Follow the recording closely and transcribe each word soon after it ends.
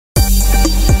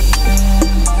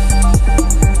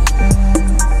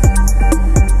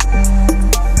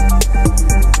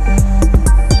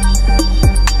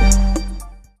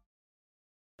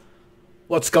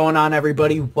What's going on,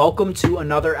 everybody? Welcome to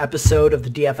another episode of the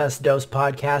DFS Dose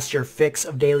Podcast, your fix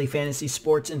of daily fantasy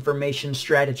sports information,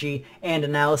 strategy, and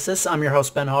analysis. I'm your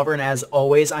host, Ben Hover, and as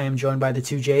always, I am joined by the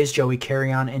two J's, Joey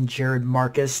Carrion and Jared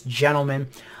Marcus. Gentlemen,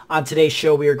 on today's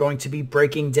show, we are going to be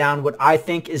breaking down what I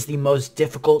think is the most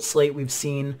difficult slate we've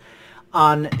seen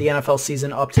on the NFL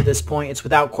season up to this point. It's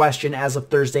without question, as of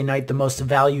Thursday night, the most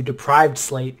value-deprived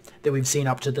slate that we've seen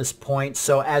up to this point.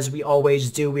 So as we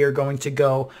always do, we are going to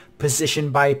go position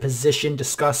by position,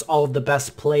 discuss all of the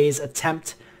best plays,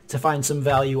 attempt to find some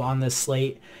value on this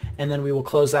slate, and then we will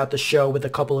close out the show with a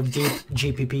couple of deep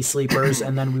GPP sleepers,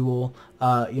 and then we will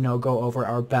go over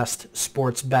our best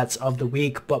sports bets of the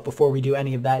week. But before we do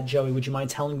any of that, Joey, would you mind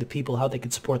telling the people how they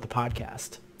could support the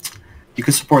podcast? You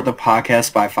can support the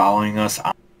podcast by following us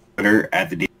on Twitter at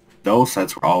the DFS Dose.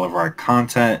 That's where all of our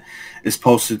content is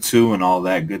posted to and all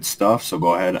that good stuff. So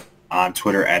go ahead on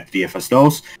Twitter at the DFS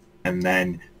Dose. And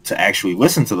then to actually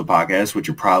listen to the podcast, which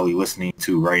you're probably listening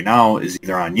to right now, is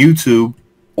either on YouTube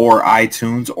or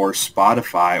iTunes or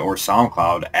Spotify or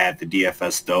SoundCloud at the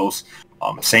DFS Dose.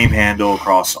 Same handle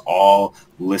across all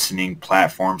listening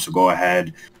platforms. So go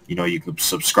ahead. You can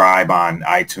subscribe on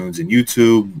iTunes and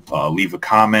YouTube, leave a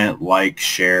comment, like,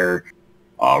 share,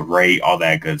 rate, all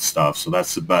that good stuff. So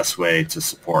that's the best way to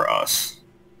support us.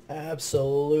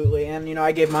 Absolutely. And,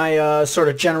 I gave my sort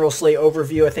of general slate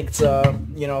overview. I think it's,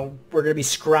 we're going to be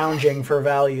scrounging for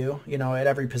value, at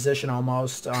every position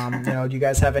almost. Do you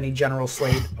guys have any general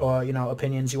slate or,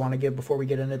 opinions you want to give before we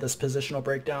get into this positional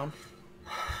breakdown?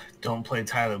 Don't play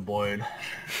Tyler Boyd.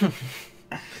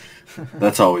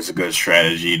 That's always a good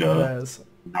strategy to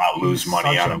not lose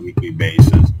money on a weekly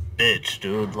basis. Bitch,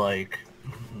 dude,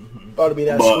 ought to be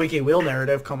that squeaky wheel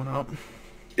narrative coming up.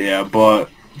 Yeah, but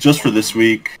just for this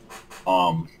week,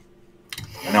 I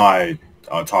know I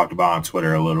talked about on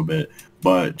Twitter a little bit,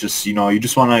 but just, you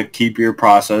just want to keep your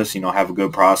process, have a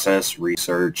good process,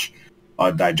 research,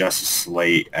 digest the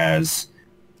slate as,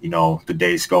 the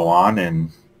days go on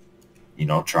and,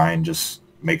 try and just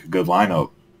make a good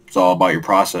lineup. It's all about your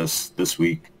process this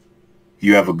week. If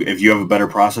you have a better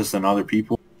process than other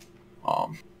people,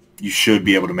 you should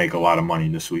be able to make a lot of money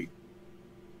this week.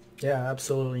 Yeah,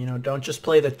 absolutely. Don't just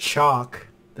play the chalk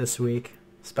this week,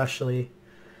 especially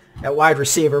at wide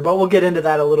receiver. But we'll get into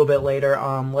that a little bit later.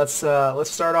 Let's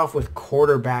start off with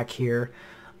quarterback here.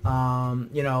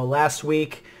 Last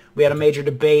week we had a major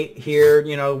debate here.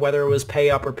 Whether it was pay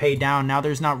up or pay down. Now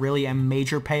there's not really a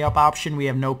major pay up option. We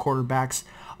have no quarterbacks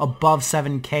above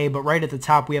 7K, but right at the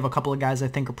top we have a couple of guys I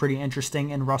think are pretty interesting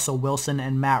in Russell Wilson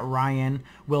and Matt Ryan.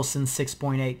 Wilson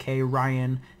 6.8K,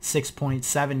 Ryan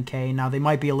 6.7K. Now they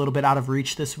might be a little bit out of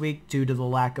reach this week due to the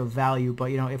lack of value,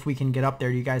 but if we can get up there,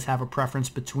 do you guys have a preference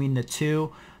between the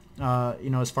two,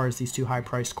 as far as these two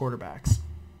high-priced quarterbacks?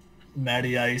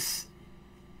 Matty Ice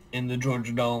in the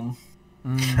Georgia Dome.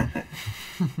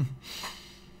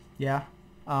 Yeah.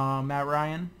 Matt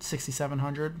Ryan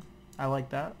 6,700. I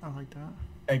like that.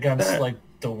 Against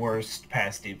the worst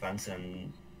pass defense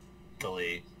in the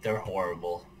league. They're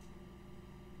horrible.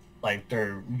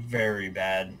 They're very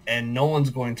bad. And no one's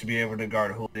going to be able to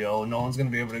guard Julio. No one's going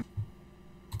to be able to...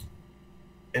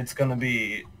 It's going to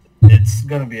be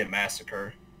a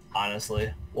massacre,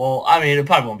 honestly. Well, it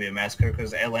probably won't be a massacre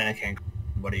because Atlanta can't guard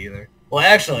anybody either. Well,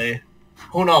 actually,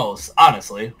 who knows?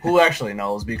 Honestly, who actually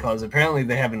knows? Because apparently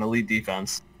they have an elite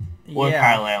defense. Or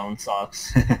Kyle Allen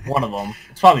sucks. One of them.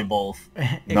 It's probably both.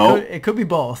 It could be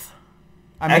both.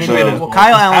 Kyle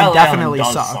Allen definitely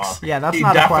sucks. Suck. Yeah, that's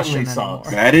not a question anymore.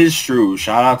 That is true.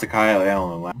 Shout out to Kyle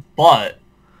Allen. But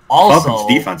also,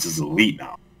 Falcons' defense is elite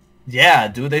now. Yeah,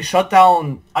 dude, they shut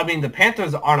down. The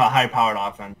Panthers aren't a high-powered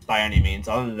offense by any means,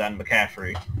 other than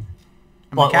McCaffrey.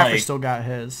 But McCaffrey still got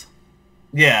his.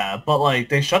 Yeah, but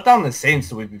they shut down the Saints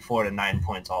the week before to 9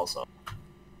 points also.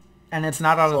 And it's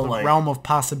not out of the realm of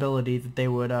possibility that they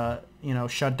would,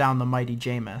 shut down the mighty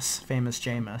Jameis, famous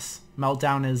Jameis.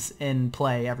 Meltdown is in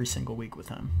play every single week with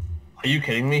him. Are you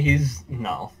kidding me?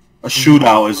 No. A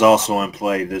shootout is also in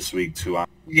play this week, too.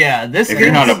 Yeah, if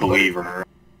you're not a believer.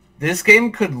 This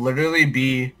game could literally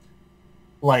be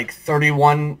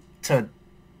 31-13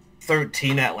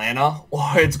 Atlanta, or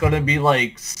it's going to be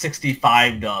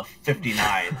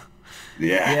 65-59.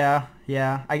 Yeah.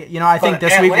 I think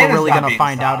this week we're really going to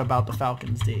find out about the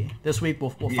Falcons D. This week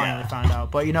we'll finally find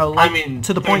out. But,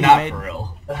 to the point you made, for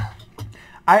real.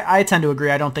 I tend to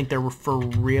agree. I don't think they're for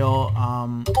real.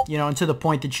 And to the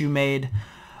point that you made,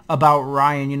 about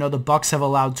Ryan. The Bucks have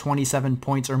allowed 27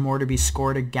 points or more to be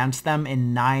scored against them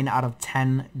in 9 out of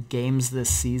 10 games this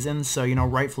season. So,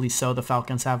 rightfully so, the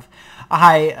Falcons have a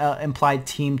high implied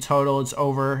team total. It's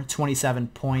over 27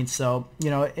 points. So,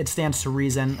 it stands to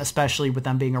reason, especially with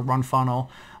them being a run funnel.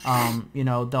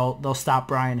 They'll stop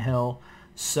Brian Hill.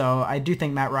 So I do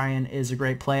think Matt Ryan is a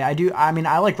great play.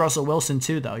 I like Russell Wilson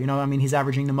too, though. He's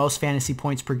averaging the most fantasy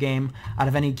points per game out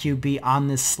of any QB on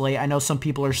this slate. I know some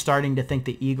people are starting to think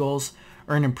the Eagles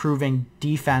are an improving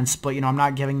defense, but, I'm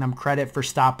not giving them credit for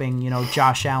stopping,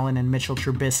 Josh Allen and Mitchell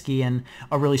Trubisky and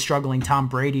a really struggling Tom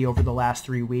Brady over the last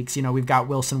 3 weeks. We've got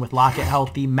Wilson with Lockett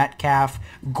healthy, Metcalf,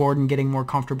 Gordon getting more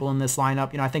comfortable in this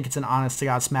lineup. I think it's an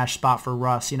honest-to-God smash spot for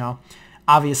Russ,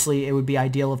 Obviously, it would be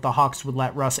ideal if the Hawks would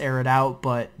let Russ air it out,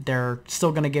 but they're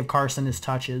still going to give Carson his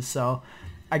touches. So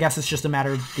I guess it's just a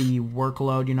matter of the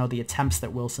workload, the attempts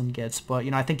that Wilson gets.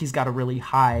 But, I think he's got a really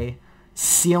high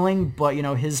ceiling, but,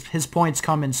 his points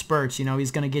come in spurts.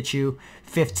 He's going to get you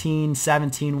 15,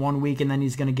 17 one week, and then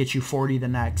he's going to get you 40 the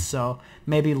next. So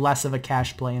maybe less of a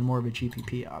cash play and more of a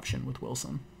GPP option with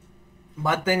Wilson.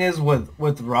 My thing is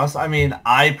with Russ,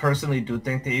 I personally do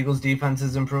think the Eagles' defense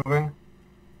is improving.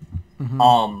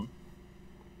 Mm-hmm.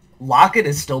 Lockett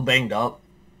is still banged up,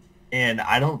 and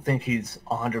I don't think he's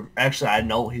 100. Actually, I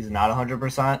know he's not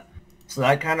 100%. So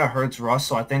that kind of hurts Russ.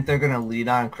 So I think they're going to lead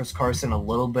on Chris Carson a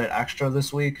little bit extra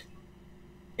this week.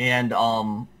 And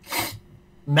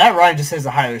Matt Ryan just has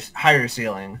a higher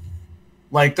ceiling.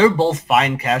 Like, they're both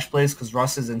fine cash plays because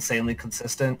Russ is insanely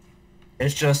consistent.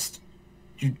 It's just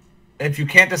if you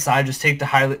can't decide, just take the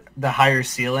higher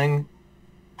ceiling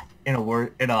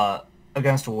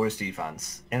against a worse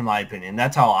defense, in my opinion.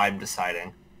 That's how I'm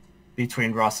deciding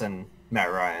between Russ and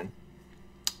Matt Ryan.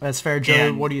 That's fair,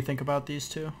 Joe. What do you think about these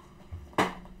two?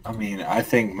 I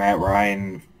think Matt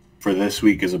Ryan for this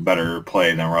week is a better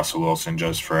play than Russell Wilson,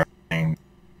 just for everything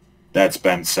that's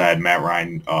been said. Matt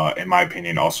Ryan, in my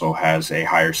opinion, also has a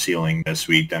higher ceiling this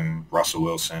week than Russell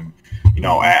Wilson,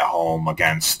 at home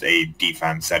against a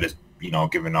defense that is,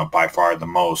 giving up by far the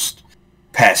most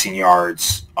passing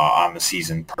yards on the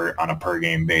season on a per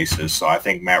game basis. So I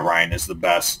think Matt Ryan is the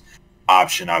best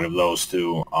option out of those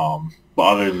two. But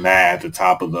other than that, at the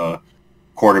top of the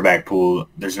quarterback pool,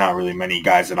 there's not really many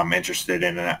guys that I'm interested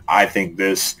in. And I think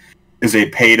this is a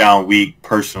pay down week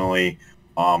personally.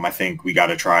 I think we got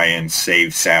to try and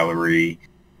save salary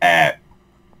at,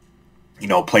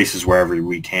 places wherever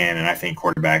we can. And I think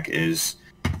quarterback is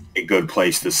a good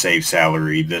place to save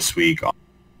salary this week.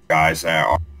 Guys that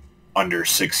are under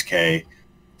 6K.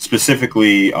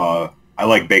 Specifically, I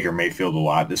like Baker Mayfield a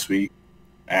lot this week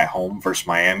at home versus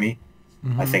Miami.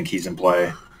 Mm-hmm. I think he's in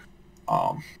play.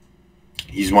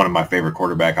 He's one of my favorite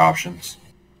quarterback options.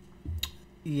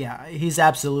 Yeah, he's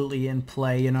absolutely in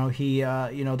play.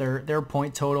 Their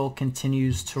point total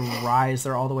continues to rise.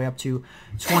 They're all the way up to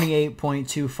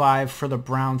 28.25 for the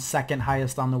Browns, second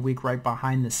highest on the week, right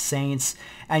behind the Saints.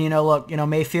 And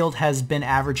Mayfield has been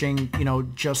averaging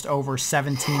just over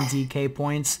 17 DK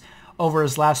points over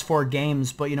his last 4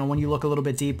 games. But when you look a little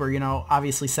bit deeper,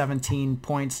 obviously 17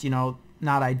 points,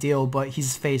 not ideal. But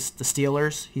he's faced the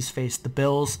Steelers, he's faced the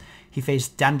Bills. He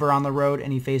faced Denver on the road,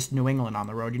 and he faced New England on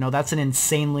the road. That's an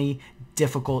insanely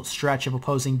difficult stretch of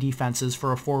opposing defenses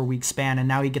for a 4-week span, and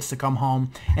now he gets to come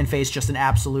home and face just an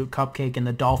absolute cupcake in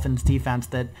the Dolphins defense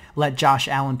that let Josh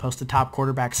Allen post the top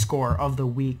quarterback score of the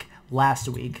week last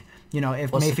week.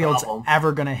 If Mayfield's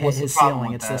ever going to hit his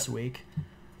ceiling, it's this week.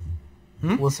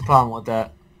 What's the problem with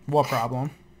that? What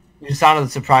problem? You sounded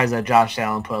surprised that Josh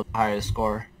Allen put up the highest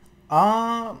score.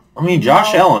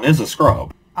 Josh Allen is a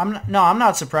scrub. I'm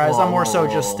not surprised. I'm more so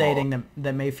just stating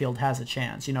that Mayfield has a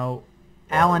chance.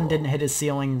 Allen didn't hit his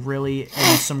ceiling really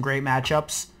in some great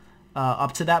matchups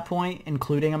up to that point,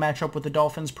 including a matchup with the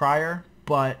Dolphins prior.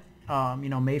 But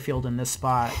Mayfield in this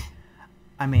spot,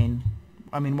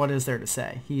 what is there to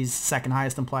say? He's second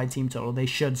highest implied team total. They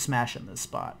should smash in this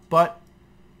spot. But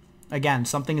again,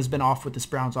 something has been off with this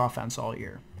Browns offense all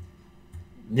year.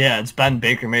 Yeah, it's been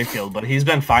Baker Mayfield, but he's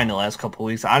been fine the last couple of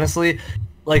weeks. Honestly,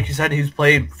 like you said, he's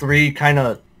played 3 kind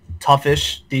of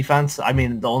toughish defense.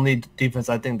 The only defense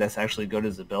I think that's actually good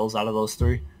is the Bills out of those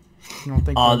 3. You don't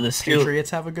think the Patriots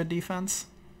have a good defense?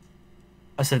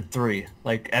 I said 3,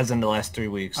 like as in the last 3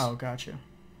 weeks. Oh, gotcha.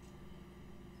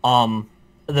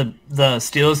 The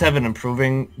Steelers have an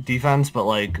improving defense,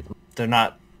 but they're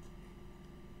not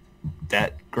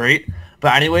that great.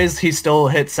 But anyways, he still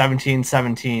hit 17,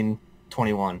 17,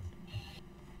 21.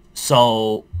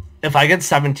 So if I get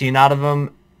 17 out of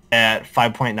him at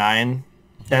 5.9,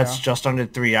 that's just under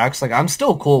 3x. I'm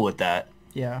still cool with that.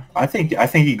 Yeah. I think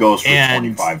he goes for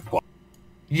 25 plus.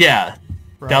 Yeah.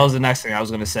 That was the next thing I was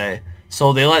going to say.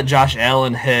 So they let Josh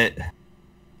Allen hit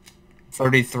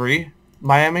 33,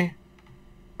 Miami,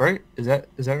 right? Is that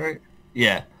right?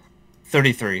 Yeah,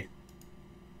 33.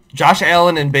 Josh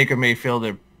Allen and Baker Mayfield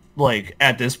are, like,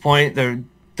 at this point, they're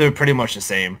pretty much the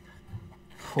same.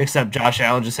 Except Josh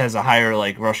Allen just has a higher,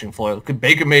 like, rushing floor.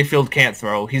 Baker Mayfield can't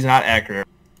throw. He's not accurate.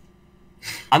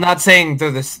 I'm not saying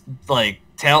they're this, like,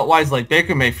 talent-wise, like,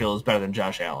 Baker Mayfield is better than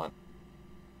Josh Allen.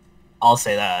 I'll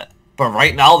say that. But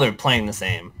right now, they're playing the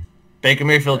same. Baker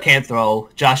Mayfield can't throw.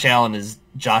 Josh Allen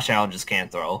just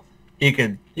can't throw. He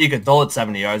could throw it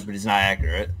 70 yards, but he's not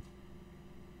accurate.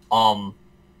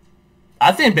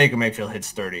 I think Baker Mayfield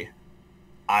hits 30.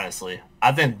 Honestly,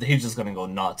 I think he's just gonna go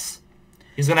nuts.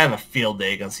 He's gonna have a field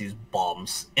day against these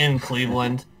bums in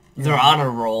Cleveland. They're on a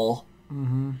roll.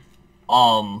 Mm-hmm.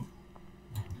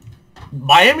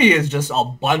 Miami is just a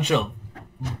bunch of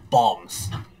bums.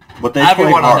 But they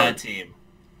Everyone play hard. on that team.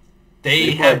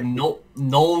 They have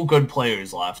no good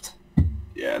players left.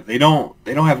 Yeah, they don't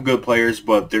have good players,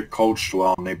 but they're coached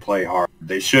well and they play hard.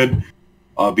 They should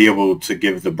be able to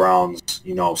give the Browns,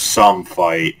 some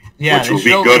fight, which will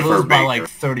be good for Baker. By like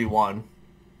 31.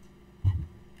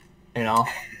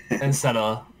 Instead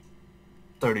of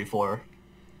 34.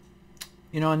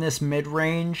 In this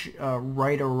mid-range,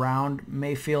 right around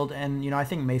Mayfield, and, I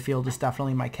think Mayfield is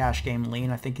definitely my cash game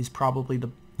lean. I think he's probably the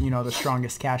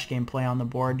strongest cash game play on the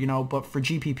board, but for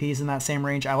GPPs in that same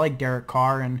range, I like Derek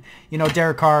Carr, and,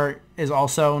 Derek Carr is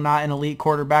also not an elite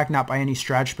quarterback, not by any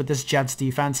stretch, but this Jets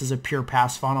defense is a pure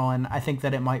pass funnel, and I think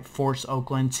that it might force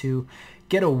Oakland to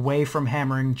get away from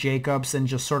hammering Jacobs and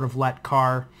just sort of let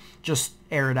Carr just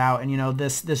air it out. And,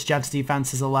 this Jets defense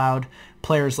has allowed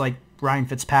players like Ryan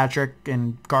Fitzpatrick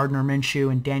and Gardner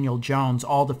Minshew and Daniel Jones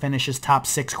all to finish as top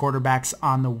 6 quarterbacks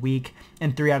on the week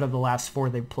in 3 out of the last 4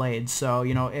 they've played. So,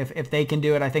 if they can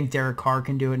do it, I think Derek Carr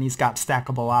can do it, and he's got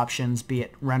stackable options, be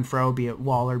it Renfro, be it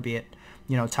Waller, be it,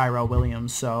 Tyrell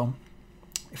Williams. So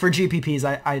for GPPs,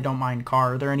 I don't mind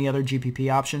Carr. Are there any other GPP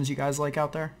options you guys like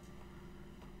out there?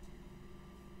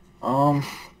 For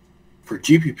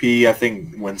GPP, I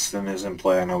think Winston is in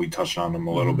play. I know we touched on him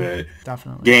a little bit.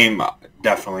 Definitely. Game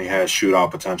definitely has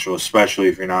shootout potential, especially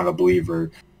if you're not a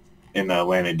believer in the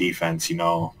Atlanta defense. I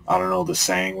don't know the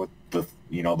saying with the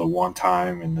the 1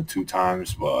 time and the 2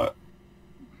 times, but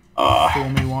fool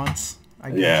me once.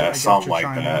 Something like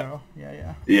that.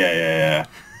 Yeah.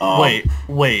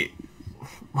 Wait.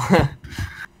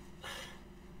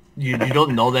 You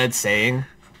don't know that saying?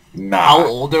 Nah. How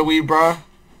old are we, bro?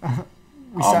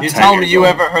 You're telling me you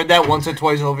ever heard that once or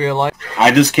twice over your life?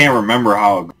 I just can't remember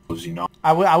how it goes,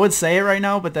 I would say it right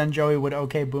now, but then Joey would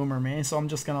boomer me, so I'm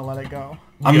just going to let it go.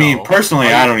 I mean, personally,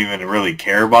 I don't even really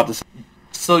care about this.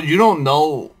 So you don't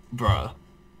know, bruh.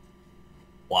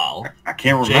 Wow. I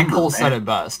can't remember. J. Cole said it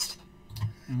best.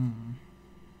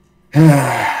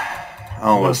 I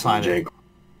don't listen to J. Cole.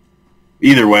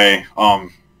 Either way, I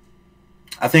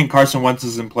think Carson Wentz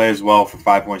is in play as well for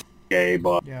 5.6K,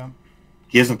 but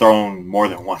he hasn't thrown more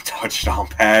than 1 touchdown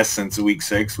pass since week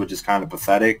 6, which is kind of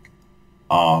pathetic.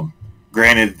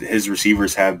 Granted, his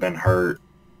receivers have been hurt,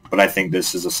 but I think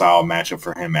this is a solid matchup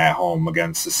for him at home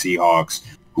against the Seahawks,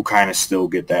 who kind of still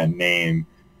get that name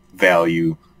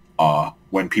value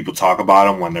when people talk about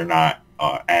them when they're not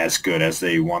as good as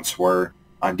they once were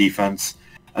on defense.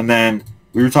 And then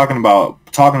we were talking about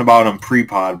him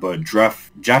pre-pod, but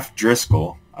Jeff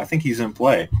Driscoll, I think he's in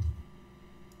play.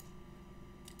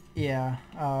 Yeah.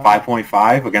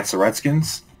 5.5 against the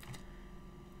Redskins.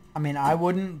 I mean, I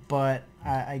wouldn't, but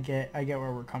I get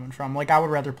where we're coming from. Like, I would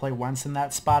rather play Wentz in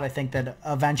that spot. I think that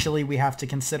eventually we have to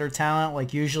consider talent.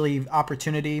 Like, usually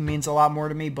opportunity means a lot more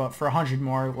to me, but for 100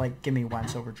 more, like, give me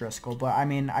Wentz over Driscoll. But, I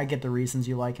mean, I get the reasons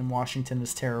you like him. Washington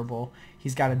is terrible.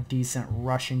 He's got a decent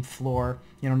rushing floor.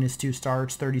 In his 2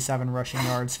 starts, 37 rushing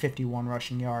yards, 51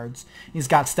 rushing yards. He's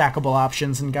got stackable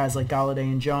options and guys like Galladay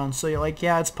and Jones. So you're like,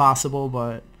 yeah, it's possible,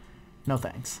 but no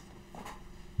thanks.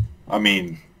 I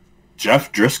mean,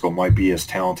 Jeff Driscoll might be as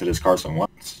talented as Carson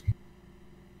Wentz.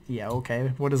 Yeah,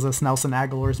 okay. What is this, Nelson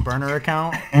Aguilar's burner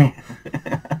account?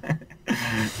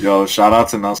 Yo, shout out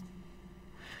to Nelson.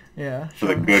 Yeah. For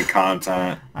the good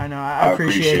content. I know. I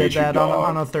appreciated that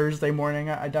on a Thursday morning.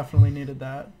 I definitely needed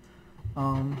that.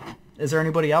 Is there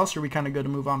anybody else, or are we kind of good to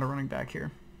move on to running back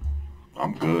here?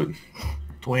 I'm good.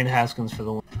 Dwayne Haskins for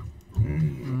the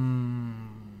win.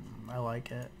 I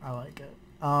like it.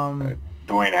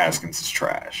 Dwayne Haskins is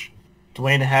trash.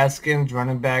 Dwayne Haskins,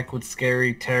 running back with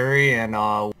Scary Terry, and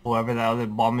whoever that other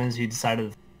bum is, he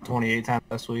decided 28 times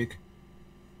last week.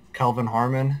 Kelvin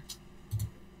Harmon. Is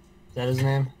that his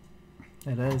name?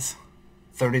 It is.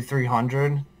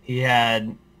 3,300. He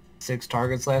had 6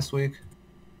 targets last week.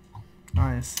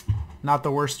 Nice. Not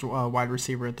the worst wide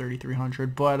receiver at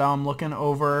 3,300, but looking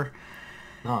over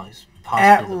No, he's at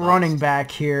possibly the running best.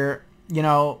 back here,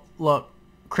 look,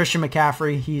 Christian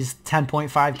McCaffrey, he's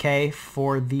 10.5K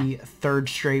for the third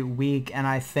straight week, and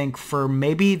I think for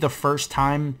maybe the first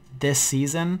time this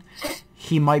season,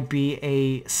 he might be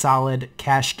a solid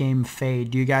cash game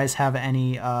fade. Do you guys have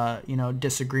any,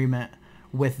 disagreement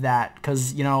with that?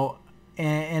 Because,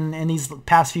 in these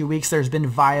past few weeks, there's been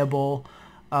viable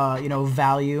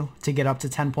value to get up to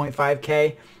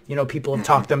 10.5K. People have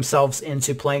talked themselves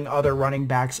into playing other running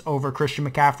backs over Christian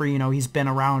McCaffrey. He's been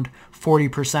around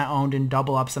 40% owned in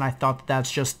double ups, and I thought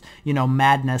that's just,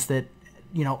 madness that,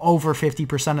 over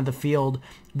 50% of the field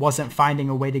wasn't finding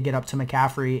a way to get up to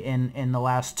McCaffrey in the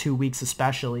last 2 weeks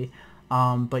especially.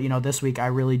 But this week I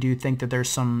really do think that there's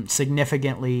some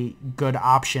significantly good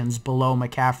options below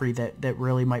McCaffrey that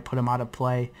really might put him out of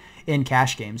play in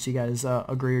cash games. You guys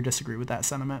agree or disagree with that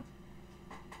sentiment?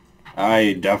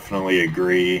 I definitely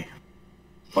agree.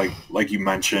 Like you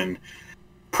mentioned,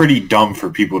 pretty dumb for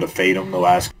people to fade him the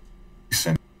last weeks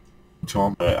and to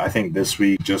him. But I think this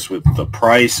week, just with the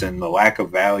price and the lack of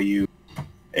value,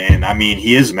 and I mean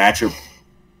he is matchup,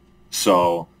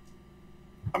 so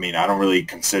I mean I don't really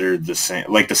consider the Saints.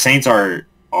 Like the Saints are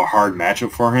a hard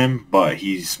matchup for him, but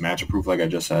he's matchup proof, like I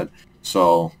just said.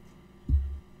 So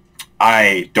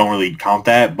I don't really count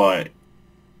that, but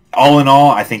all in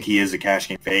all, I think he is a cash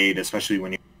game fade, especially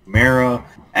when you have Kamara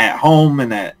at home in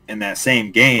that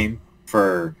same game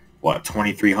for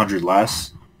 2,300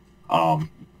 less.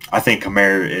 I think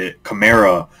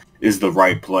Kamara is the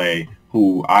right play,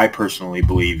 who I personally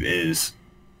believe is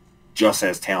just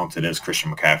as talented as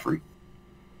Christian McCaffrey.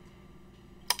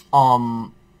 I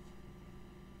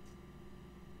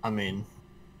mean,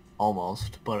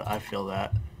 almost, but I feel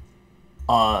that.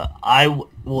 I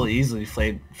will easily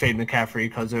fade McCaffrey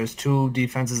because there's two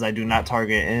defenses I do not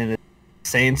target, and it's the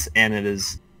Saints, and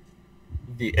it's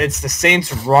the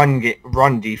Saints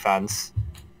run defense,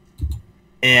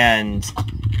 and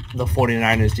the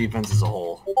 49ers defense as a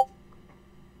whole.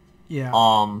 Yeah.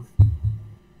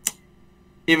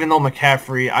 Even though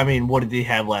McCaffrey, I mean, what did he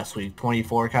have last week?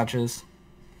 24 catches.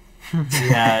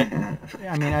 Yeah.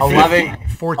 I mean, 11,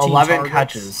 14 11 targets.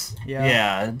 catches. Yeah.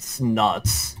 Yeah, it's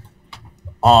nuts.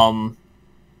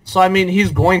 So I mean,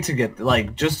 he's going to get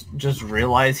just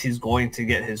realize he's going to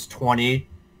get his 20.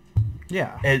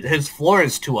 Yeah. His floor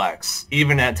is 2x,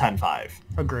 even at 10.5.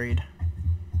 Agreed.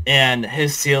 And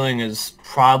his ceiling is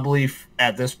probably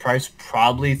at this price,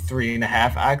 probably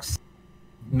 3.5x,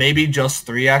 maybe just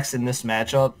 3x in this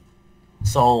matchup.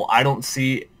 So I don't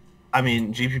see. I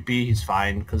mean, GPP he's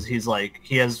fine because he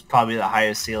has probably the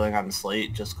highest ceiling on the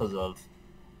slate just because of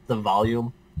the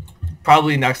volume.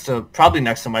 Probably next to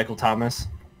Michael Thomas.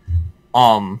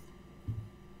 But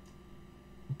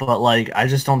I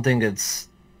just don't think it's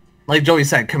like Joey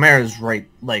said. Kamara's right.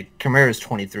 Kamara's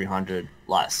 2,300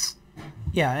 less.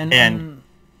 Yeah, and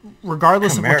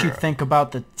regardless of what you Kamara. think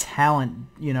about the talent,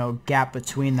 gap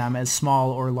between them, as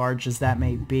small or large as that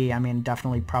may be, I mean,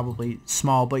 definitely probably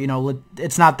small, but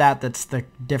it's not that's the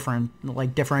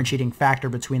differentiating factor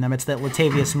between them. It's that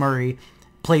Latavius Murray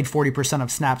played 40%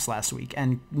 of snaps last week,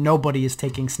 and nobody is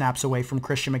taking snaps away from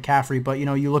Christian McCaffrey. But,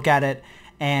 you look at it,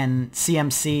 and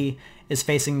CMC is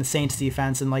facing the Saints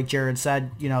defense, and like Jared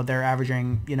said, they're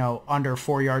averaging, under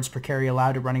 4 yards per carry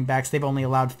allowed to running backs. They've only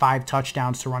allowed 5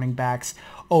 touchdowns to running backs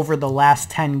over the last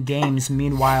 10 games.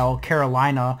 Meanwhile,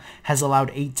 Carolina has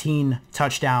allowed 18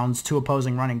 touchdowns to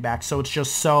opposing running backs. So it's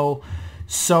just so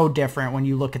different when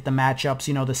you look at the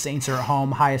matchups. The Saints are at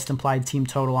home, highest implied team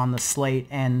total on the slate,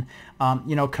 and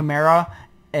Kamara,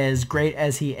 as great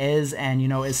as he is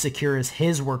and as secure as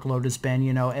his workload has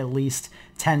been, at least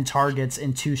 10 targets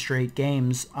in 2 straight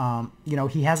games,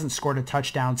 he hasn't scored a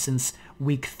touchdown since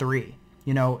week 3.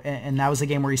 And that was a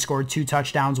game where he scored 2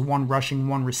 touchdowns, 1 rushing,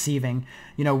 1 receiving.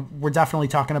 We're definitely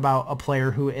talking about a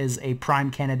player who is a prime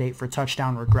candidate for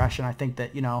touchdown regression. I think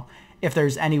that, if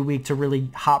there's any week to really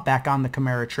hop back on the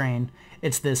Kamara train,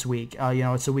 it's this week.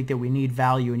 It's a week that we need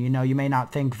value, and you may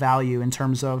not think value in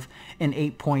terms of an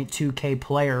 8.2K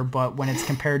player, but when it's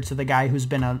compared to the guy who's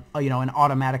been an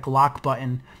automatic lock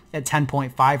button at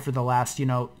 10.5 for the last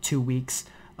 2 weeks,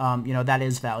 that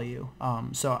is value.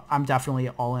 So I'm definitely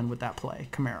all in with that play,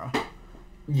 Kamara.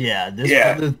 Yeah,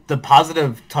 the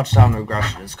positive touchdown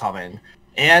regression is coming,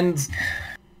 and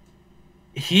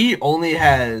he only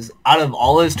has, out of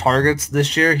all his targets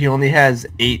this year, he only has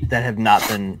 8 that have not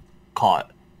been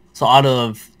caught. So out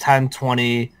of 10,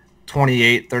 20,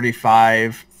 28,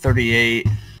 35, 38,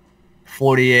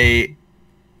 48,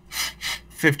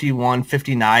 51,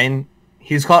 59,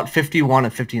 he's caught 51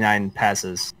 of 59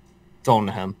 passes thrown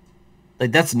to him.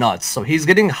 Like, that's nuts. So he's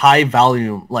getting high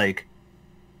volume, like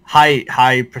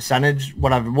high percentage,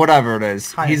 whatever it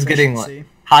is. He's getting like,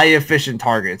 high efficient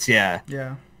targets. Yeah.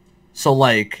 Yeah. So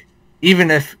like,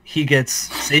 even if he gets,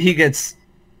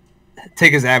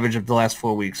 take his average of the last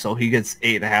 4 weeks, so he gets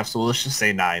 8.5. So let's just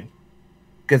say 9.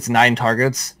 Gets 9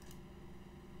 targets.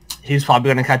 He's probably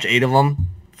going to catch 8 of them,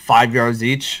 5 yards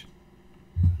each.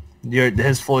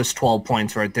 His floor is 12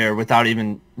 points right there without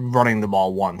even running the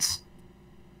ball once.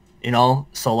 You know,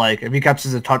 so like if he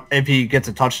gets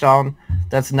a touchdown,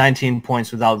 that's 19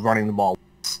 points without running the ball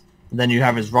once. Then you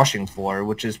have his rushing floor,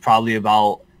 which is probably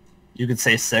about, you could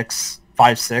say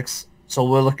 5, 6. So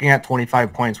we're looking at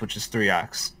 25 points, which is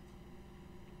 3x.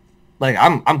 Like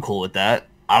I'm cool with that.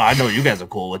 I know you guys are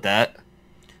cool with that.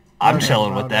 I'm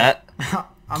chilling with that.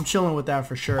 I'm chilling with that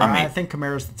for sure. I think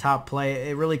Kamara's the top play.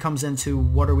 It really comes into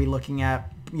what are we looking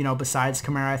at, you know, besides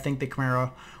Kamara. I think that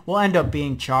Kamara will end up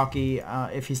being chalky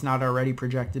if he's not already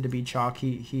projected to be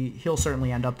chalky. He'll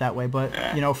certainly end up that way. But,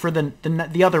 you know, for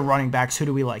the other running backs, who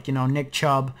do we like? You know, Nick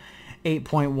Chubb,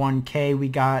 8.1K. We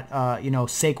got, you know,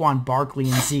 Saquon Barkley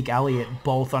and Zeke Elliott,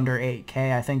 both under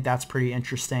 8K. I think that's pretty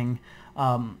interesting,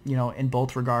 you know, in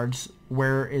both regards.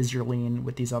 Where is your lean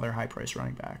with these other high-priced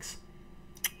running backs?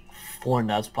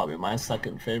 Fournette's probably my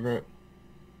second favorite.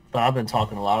 But I've been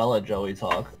talking a lot. I'll let Joey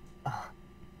talk.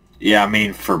 Yeah, I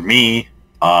mean, for me,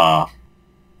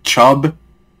 Chubb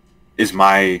is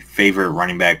my favorite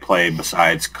running back play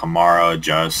besides Kamara.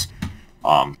 Just,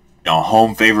 you know,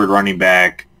 home favorite running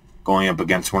back going up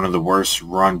against one of the worst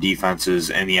run defenses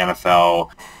in the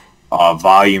NFL.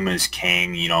 Volume is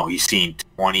king. You know, he's seen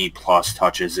 20-plus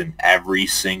touches in every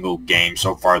single game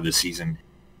so far this season.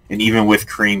 And even with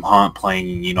Kareem Hunt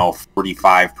playing, you know,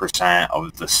 45%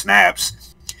 of the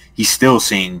snaps, he's still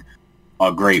seeing a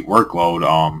great workload.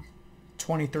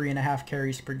 23.5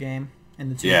 carries per game in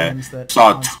the 2 games that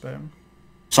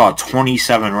saw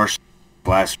 27 rushes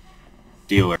last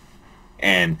Steeler.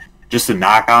 And just the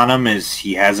knock on him is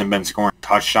he hasn't been scoring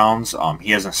touchdowns.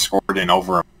 He hasn't scored in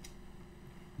over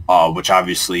which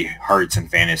obviously hurts in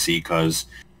fantasy because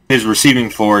his receiving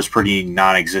floor is pretty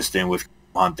non-existent with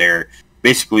Hunt there.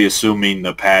 Basically assuming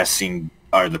the pass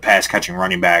catching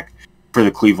running back for the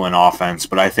Cleveland offense.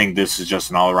 But I think this is just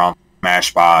an all-around smash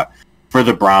spot for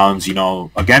the Browns. You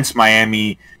know, against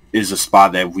Miami is a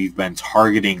spot that we've been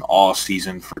targeting all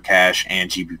season for cash and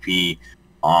GPP.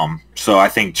 So I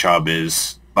think Chubb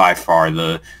is by far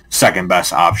the second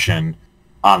best option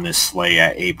on this slate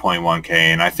at 8.1K.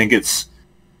 And I think it's,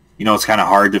 you know, it's kind of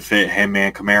hard to fit him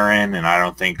and Kamara in, and I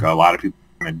don't think a lot of people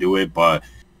are going to do it, but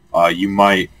you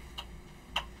might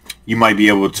be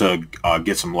able to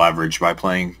get some leverage by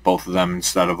playing both of them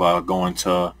instead of going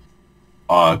to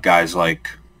guys like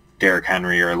Derrick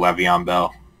Henry or Le'Veon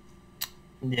Bell.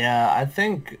 Yeah, I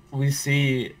think we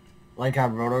see, like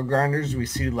on Roto Grinders, we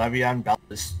see Le'Veon Bell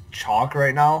as chalk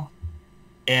right now.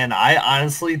 And I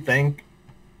honestly think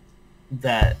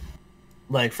that,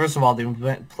 like, first of all, they've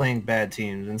been playing bad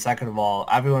teams. And second of all,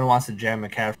 everyone wants to jam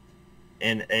McCaffrey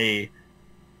in a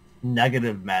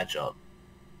negative matchup.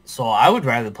 So I would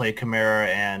rather play Kamara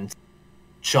and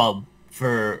Chubb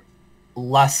for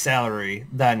less salary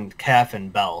than Calf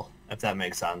and Bell, if that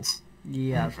makes sense.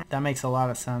 Yeah, that makes a lot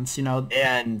of sense, you know.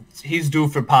 And he's due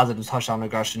for positive touchdown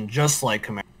regression, just like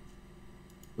Kamara.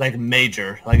 Like,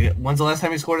 major. Like, when's the last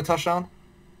time he scored a touchdown?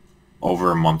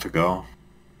 Over a month ago.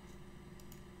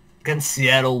 Against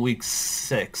Seattle week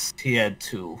 6, he had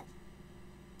 2.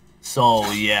 So,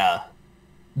 yeah.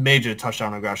 Major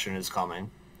touchdown regression is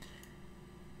coming.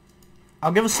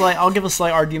 I'll give a slight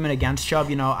argument against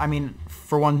Chubb. You know, I mean,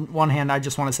 for one hand, I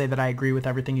just want to say that I agree with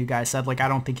everything you guys said. Like, I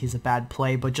don't think he's a bad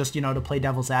play, but just, you know, to play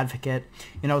devil's advocate,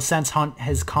 you know, since Hunt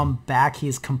has come back,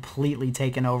 he's completely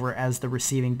taken over as the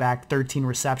receiving back, 13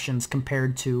 receptions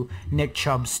compared to Nick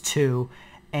Chubb's 2.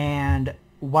 And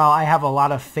while I have a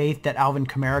lot of faith that Alvin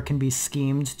Kamara can be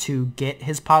schemed to get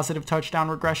his positive touchdown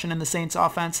regression in the Saints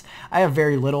offense, I have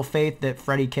very little faith that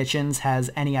Freddie Kitchens has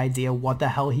any idea what the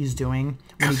hell he's doing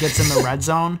when he gets in the red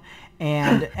zone.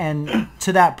 And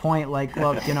to that point, like,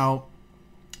 look, you know,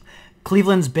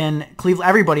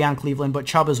 everybody on Cleveland, but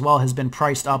Chubb as well, has been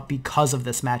priced up because of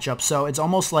this matchup. So it's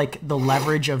almost like the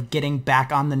leverage of getting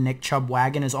back on the Nick Chubb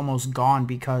wagon is almost gone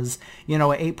because, you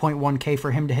know, at 8.1K for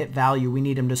him to hit value, we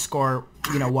need him to score,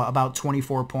 you know, about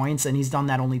 24 points, and he's done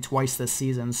that only twice this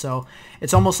season. So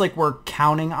it's almost like we're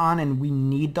counting on, and we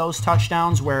need those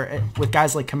touchdowns where with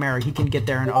guys like Kamara, he can get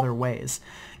there in other ways.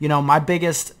 You know, my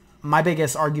biggest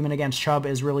argument against Chubb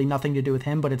is really nothing to do with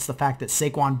him, but it's the fact that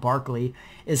Saquon Barkley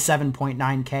is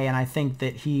 7.9K, and I think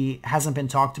that he hasn't been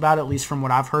talked about, at least from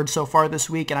what I've heard so far this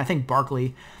week. And I think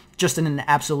Barkley just in an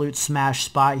absolute smash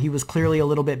spot. He was clearly a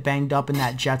little bit banged up in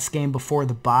that Jets game before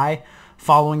the bye.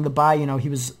 Following the bye, he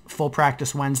was full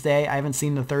practice Wednesday. I haven't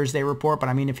seen the Thursday report, but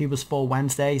I mean, if he was full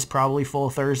Wednesday, he's probably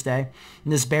full Thursday.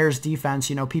 And this Bears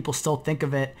defense, people still think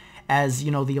of it as,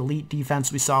 the elite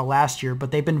defense we saw last year,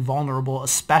 but they've been vulnerable,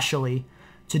 especially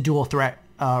to dual threat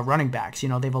running backs.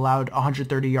 They've allowed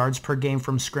 130 yards per game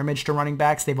from scrimmage to running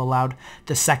backs. They've allowed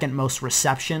the second most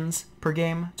receptions per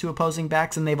game to opposing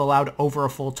backs, and they've allowed over a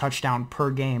full touchdown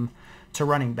per game to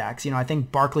running backs. I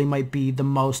think Barkley might be the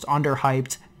most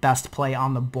underhyped best play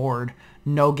on the board.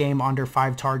 No game under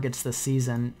 5 targets this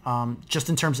season. Just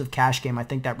in terms of cash game, I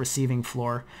think that receiving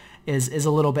floor is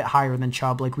a little bit higher than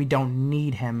Chubb. Like, we don't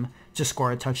need him to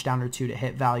score a touchdown or two to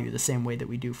hit value the same way that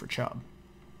we do for Chubb.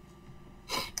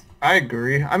 I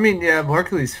agree. I mean, yeah,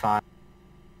 Barkley's fine.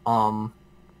 I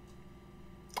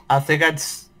think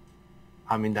that's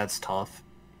tough.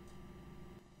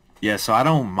 Yeah, so I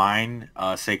don't mind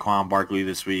Saquon Barkley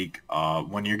this week.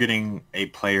 When you're getting a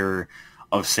player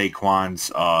of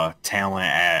Saquon's talent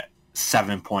at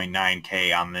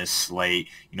 7.9K on this slate,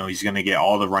 he's going to get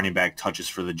all the running back touches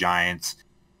for the Giants.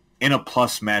 In a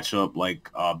plus matchup like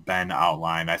Ben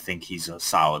outlined, I think he's a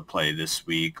solid play this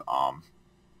week,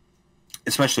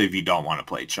 especially if you don't want to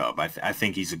play Chubb. I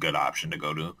think he's a good option to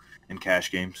go to in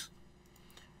cash games.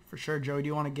 For sure. Joey, do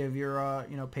you want to give your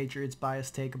Patriots bias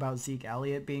take about Zeke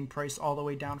Elliott being priced all the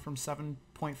way down from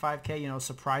 7.5K?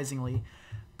 Surprisingly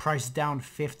priced down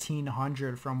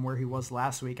 $1,500 from where he was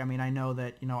last week. I mean, I know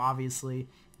that, obviously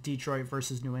Detroit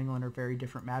versus New England are very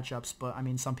different matchups, but I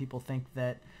mean, some people think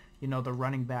that, the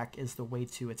running back is the way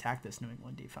to attack this New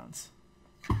England defense.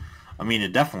 I mean,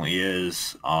 it definitely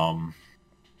is.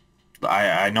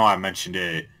 I know I mentioned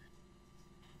it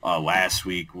last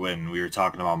week when we were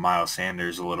talking about Miles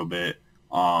Sanders a little bit.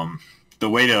 The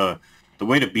way to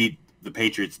beat the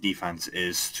Patriots defense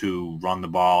is to run the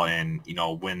ball and,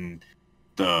 win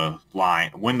the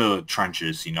line, win the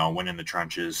trenches, win in the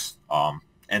trenches.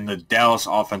 And the Dallas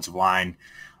offensive line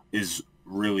is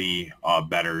really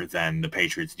better than the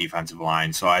Patriots defensive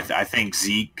line. So I think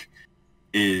Zeke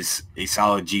is a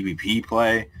solid GBP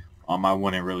play. I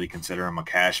wouldn't really consider him a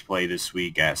cash play this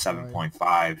week at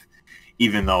 7.5,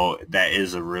 even though that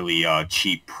is a really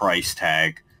cheap price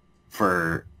tag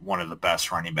for one of the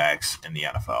best running backs in the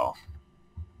NFL.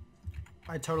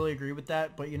 I totally agree with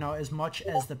that, but as much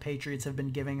as the Patriots have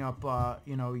been giving up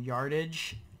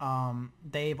yardage,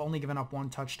 they've only given up 1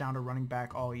 touchdown to running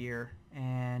back all year.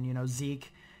 And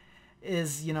Zeke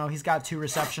is, he's got 2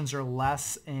 receptions or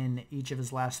less in each of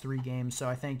his last 3 games. So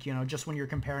I think, just when you're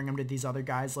comparing him to these other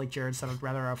guys, like Jared said, I'd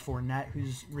rather have Fournette,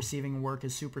 whose receiving work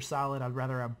is super solid. I'd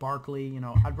rather have Barkley.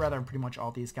 I'd rather have pretty much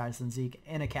all these guys than Zeke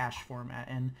in a cash format.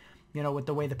 And with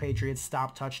the way the Patriots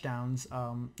stop touchdowns,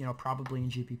 probably in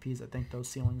GPPs, I think those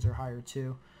ceilings are higher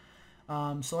too.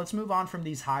 So let's move on from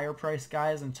these higher price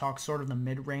guys and talk sort of the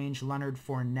mid-range. Leonard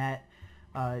Fournette,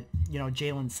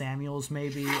 Jalen Samuels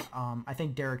maybe. I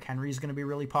think Derrick Henry is going to be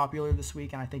really popular this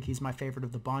week, and I think he's my favorite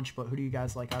of the bunch. But who do you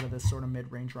guys like out of this sort of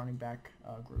mid-range running back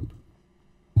group?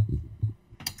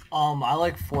 I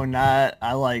like Fournette.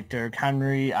 I like Derrick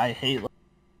Henry. I hate.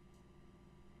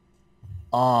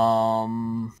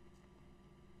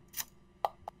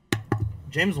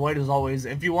 James White is always,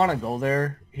 if you want to go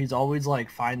there, he's always like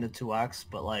fine the 2x,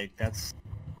 but like that's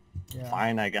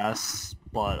fine, I guess.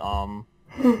 But I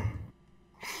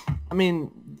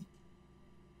mean,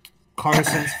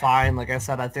 Carson's fine. Like I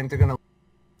said, I think they're gonna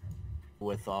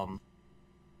with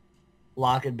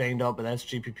Lockett banged up, but that's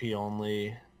GPP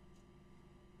only.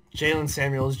 Jalen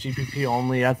Samuels GPP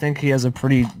only. I think he has a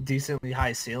pretty decently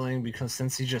high ceiling because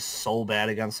since he's just so bad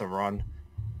against the run.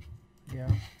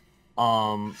 Yeah.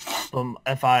 But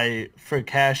if for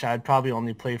cash, I'd probably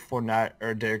only play Fournette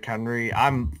or Derrick Henry.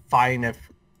 I'm fine if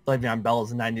Le'Veon Bell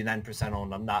is 99%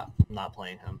 owned. I'm not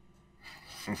playing him.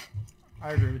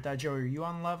 I agree with that. Joey, are you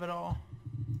on Love at all?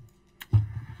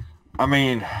 I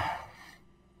mean,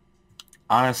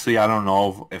 honestly, I don't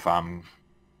know if I'm,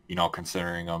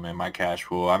 considering him in my cash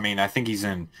pool. I mean, I think he's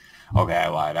in. Okay, I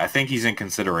lied. I think he's in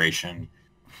consideration,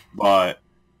 but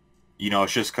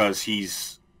it's just because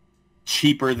he's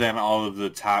cheaper than all of the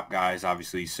top guys.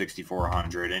 Obviously,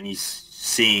 6,400, and he's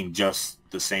seeing just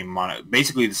the same amount,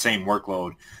 basically the same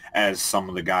workload as some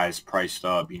of the guys priced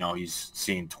up. He's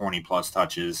seeing 20 plus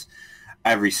touches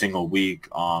every single week.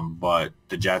 But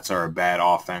the Jets are a bad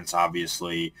offense.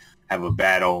 Obviously, have a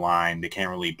bad O-line. They can't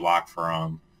really block for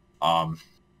him.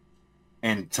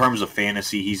 In terms of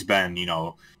fantasy, he's been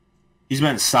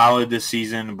solid this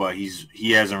season, but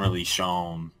he hasn't really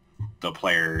shown the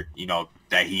player,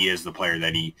 that he is the player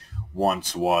that he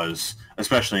once was,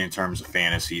 especially in terms of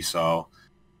fantasy. So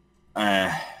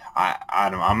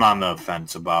I'm on the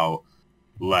fence about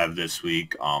Lev this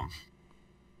week.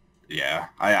 Yeah,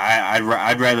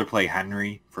 I'd rather play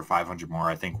Henry for 500 more.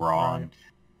 I think we're all Right. on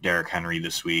Derrick Henry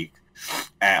this week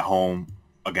at home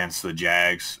against the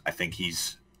Jags. I think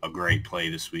he's a great play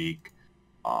this week.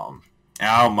 And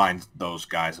I don't mind those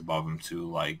guys above him too,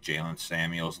 like Jalen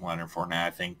Samuels and Leonard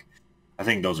Fournette. I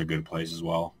think those are good plays as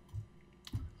well.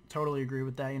 Totally agree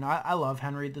with that. You know, I love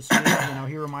Henry this week. You know,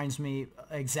 he reminds me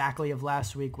exactly of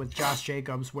last week with Josh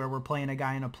Jacobs, where we're playing a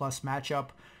guy in a plus matchup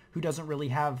who doesn't really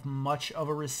have much of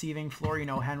a receiving floor. You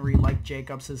know, Henry, like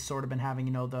Jacobs, has sort of been having,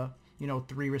 you know, the,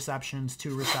 3 receptions,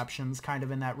 2 receptions, kind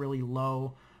of in that really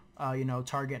low,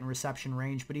 target and reception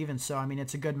range. But even so, I mean,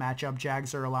 it's a good matchup.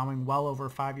 Jags are allowing well over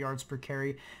 5 yards per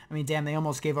carry. I mean, damn, they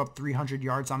almost gave up 300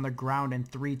 yards on the ground and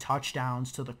 3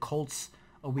 touchdowns to the Colts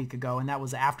a week ago, and that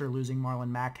was after losing Marlon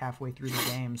Mack halfway through the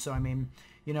game. So, I mean,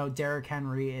 Derrick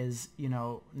Henry is,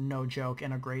 no joke,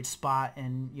 in a great spot,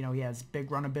 and, he has big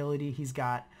run ability. He's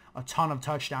got a ton of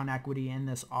touchdown equity in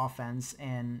this offense,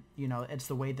 and, it's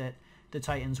the way that the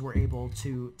Titans were able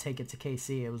to take it to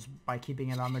KC. It was by keeping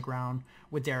it on the ground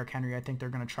with Derrick Henry. I think they're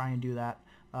going to try and do that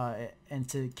and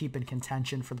to keep in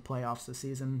contention for the playoffs this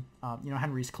season.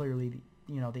 Henry's clearly,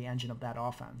 the engine of that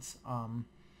offense.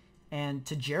 And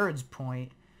to Jared's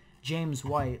point, James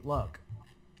White, look,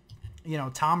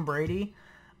 Tom Brady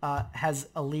has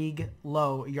a league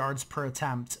low yards per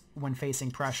attempt when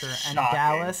facing pressure, and Shocking.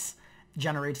 Dallas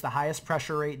generates the highest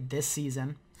pressure rate this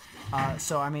season.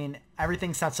 So, I mean,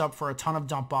 everything sets up for a ton of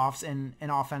dump-offs in an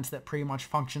offense that pretty much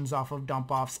functions off of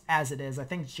dump-offs as it is. I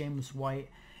think James White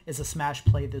is a smash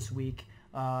play this week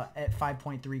at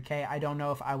 5.3K. I don't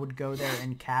know if I would go there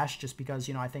in cash just because,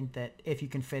 I think that if you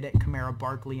can fit it, Kamara,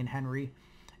 Barkley, and Henry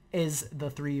is the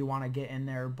 3 you want to get in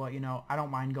there. But, I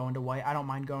don't mind going to White. I don't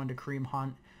mind going to Kareem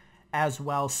Hunt as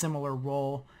well. Similar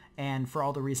role. And for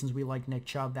all the reasons we like Nick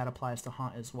Chubb, that applies to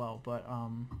Hunt as well. But,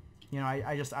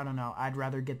 I don't know. I'd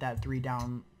rather get that 3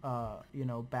 down,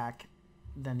 back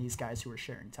than these guys who are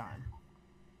sharing time.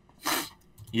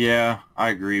 Yeah, I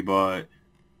agree, but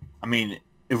I mean,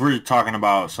 if we're talking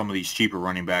about some of these cheaper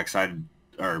running backs,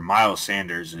 Miles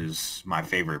Sanders is my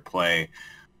favorite play.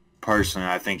 Personally,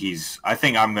 I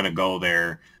think I'm gonna go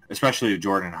there, especially if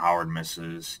Jordan Howard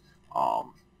misses.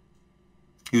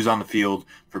 He was on the field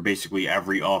for basically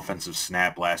every offensive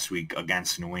snap last week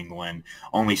against New England.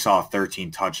 Only saw 13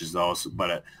 touches though,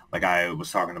 but like I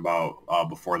was talking about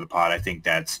before the pod, I think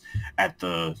that's at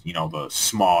the the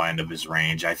small end of his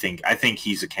range. I think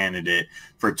he's a candidate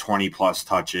for 20 plus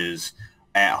touches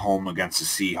at home against the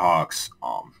Seahawks.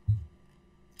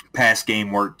 Pass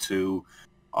game work too.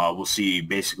 We'll see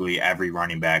basically every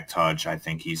running back touch. I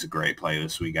think he's a great play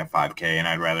this week at 5K, and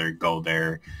I'd rather go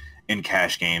there in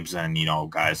cash games than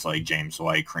guys like James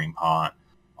White, Kareem Hunt,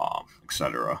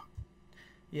 etc.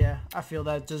 Yeah, I feel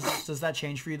that. Does that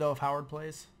change for you though if Howard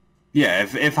plays? Yeah,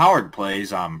 if Howard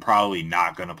plays, I'm probably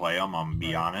not gonna play him. I'm gonna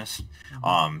be honest.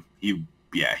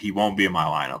 He won't be in my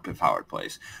lineup if Howard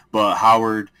plays. But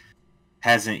Howard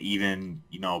hasn't even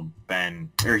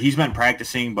he's been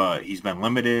practicing, but he's been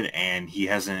limited and he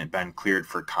hasn't been cleared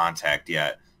for contact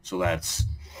yet. So that's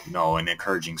an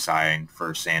encouraging sign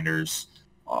for Sanders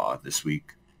this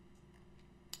week.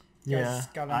 Yeah,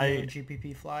 got any other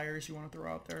GPP flyers you want to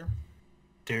throw out there?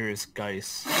 Darius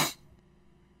Geis.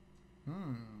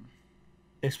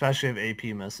 Especially if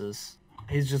AP misses.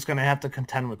 He's just going to have to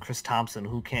contend with Chris Thompson,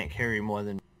 who can't carry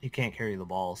the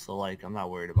ball. So, I'm not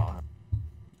worried about him.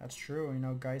 That's true.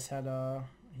 Geis had a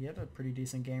pretty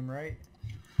decent game, right?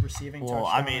 Receiving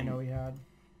touchdown, I know he had.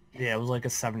 Yeah, it was like a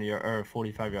 70 or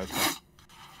 45-yard touchdown.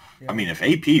 Yeah. I mean, if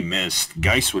AP missed,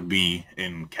 Geis would be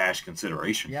in cash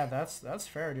consideration. Yeah, that's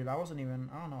fair, dude. I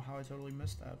don't know how I totally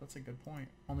missed that. That's a good point.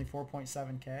 Only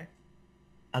 4.7K.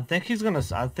 I think AP's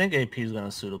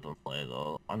gonna suit up and play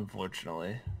though,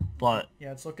 unfortunately. But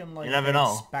yeah, it's looking like you never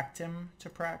know. Expect him to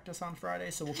practice on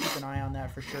Friday, so we'll keep an eye on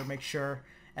that for sure. Make sure,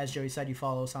 as Joey said, you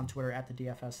follow us on Twitter at the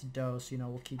DFS Dose.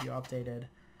 We'll keep you updated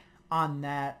on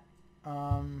that.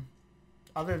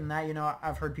 Other than that,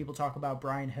 I've heard people talk about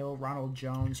Brian Hill, Ronald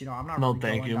Jones. I'm not really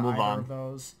going to either of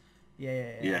those.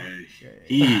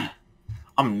 Yeah.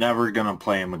 I'm never gonna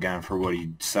play him again for what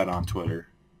he said on Twitter.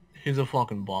 He's a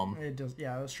fucking bum. It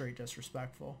was straight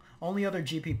disrespectful. Only other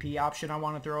GPP option I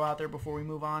want to throw out there before we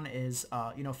move on is,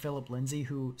 Philip Lindsay,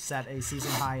 who set a season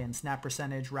high in snap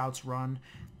percentage, routes run,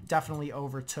 definitely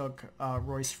overtook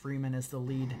Royce Freeman as the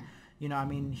lead.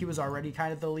 He was already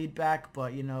kind of the lead back,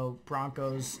 but,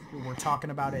 Broncos were talking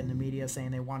about it in the media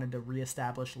saying they wanted to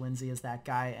reestablish Lindsay as that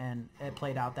guy, and it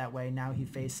played out that way. Now he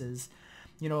faces,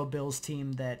 a Bills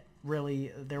team that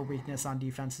really their weakness on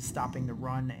defense is stopping the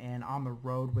run, and on the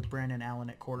road with Brandon Allen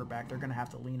at quarterback, they're going to have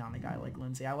to lean on a guy like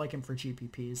Lindsey. I like him for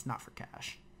GPPs, not for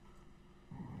cash.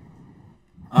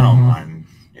 I don't mind.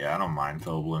 Yeah, I don't mind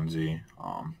Philip Lindsay.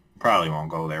 Probably won't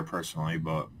go there personally,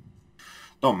 but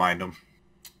don't mind him.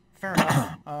 Fair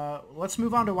enough. Let's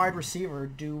move on to wide receiver.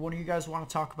 Do one of you guys want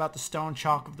to talk about the stone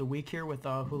chalk of the week here with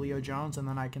Julio Jones, and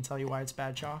then I can tell you why it's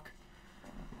bad chalk?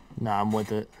 Nah, I'm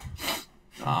with it.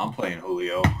 I'm playing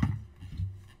Julio.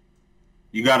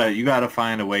 You gotta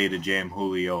find a way to jam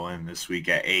Julio in this week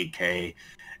at 8K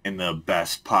in the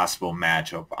best possible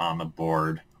matchup on the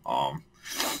board.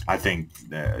 I think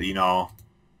that,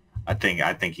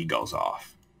 I think he goes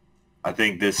off. I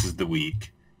think this is the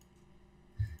week.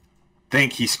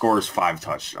 Think he scores 5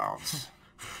 touchdowns.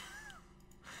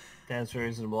 That's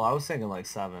reasonable. I was thinking like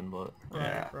 7, but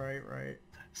Yeah. Right.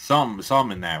 Some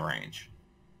in that range.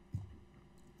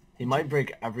 he might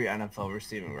break every NFL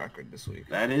receiving record this week.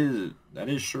 That is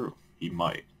true. He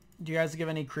might. Do you guys give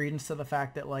any credence to the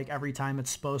fact that like every time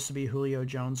it's supposed to be Julio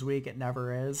Jones week, it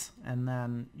never is? And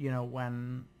then,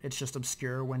 when it's just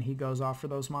obscure when he goes off for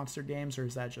those monster games, or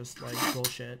is that just like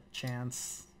bullshit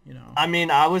chance, I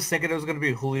mean, I was thinking it was going to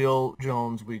be Julio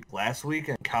Jones week last week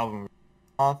and Calvin Ridley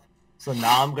off. So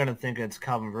now I'm going to think it's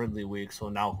Calvin Ridley week, so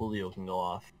now Julio can go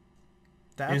off.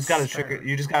 You just got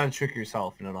to trick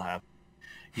yourself and it'll happen.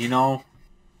 I'm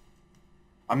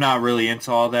not really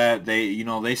into all that.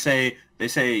 They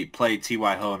say play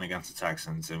T.Y. Hilton against the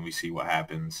Texans, and we see what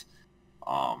happens.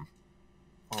 Oh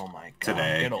my god!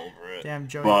 Today. Get over it. Damn,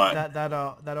 Joey, But-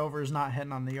 that over is not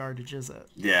hitting on the yardage, is it?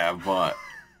 Yeah, but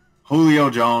Julio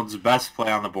Jones, best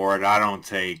play on the board. I don't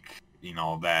take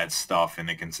that stuff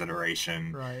into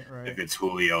consideration. Right. If it's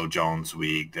Julio Jones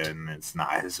week, then it's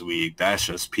not his week. That's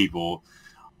just people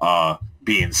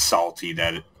being salty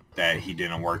that he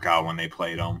didn't work out when they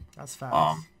played him. That's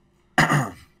fast.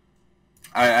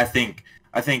 I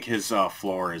think his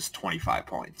floor is 25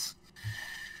 points.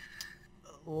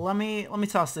 Let me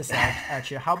toss this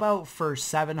at you. How about for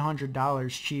 $700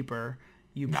 cheaper,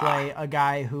 you play a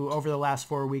guy who over the last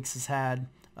 4 weeks has had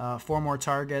 4 more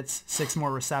targets, 6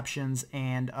 more receptions,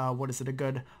 and a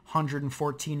good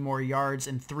 114 more yards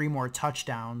and 3 more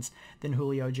touchdowns than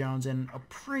Julio Jones, and a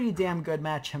pretty damn good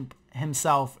match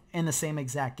himself in the same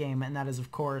exact game, and that is,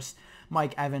 of course,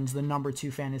 Mike Evans, the number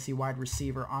 2 fantasy wide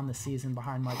receiver on the season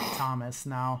behind Michael Thomas.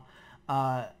 Now,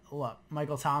 look,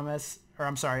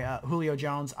 Julio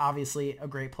Jones, obviously a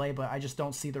great play, but I just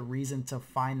don't see the reason to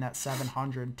find that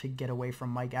 700 to get away from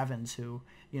Mike Evans, who,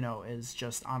 is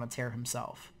just on a tear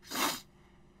himself.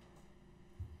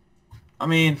 I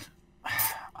mean,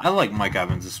 I like Mike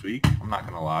Evans this week. I'm not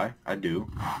going to lie. I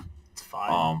do. It's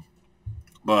fine.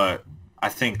 But I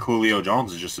think Julio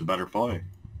Jones is just a better play.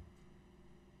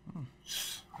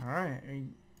 All right.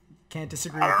 Can't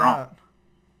disagree I with don't know.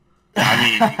 that. I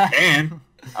mean, you can.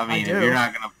 I mean, do. if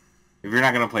you're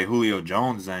not gonna play Julio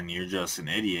Jones, then you're just an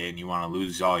idiot and you want to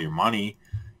lose all your money.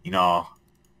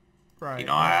 Right.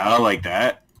 I like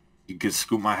that. You could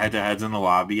scoop my head-to-heads in the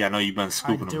lobby. I know you've been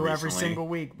scooping them do recently. every single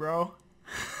week, bro.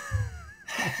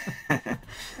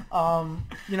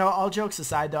 All jokes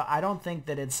aside, though, I don't think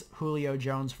that it's Julio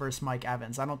Jones versus Mike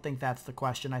Evans. I don't think that's the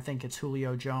question. I think it's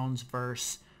Julio Jones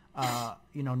versus,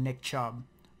 Nick Chubb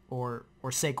or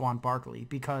Saquon Barkley,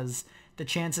 because the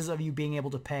chances of you being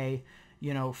able to pay,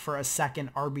 for a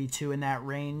second RB2 in that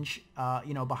range,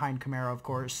 behind Kamara, of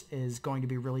course, is going to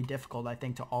be really difficult, I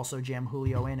think, to also jam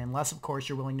Julio in, unless, of course,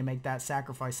 you're willing to make that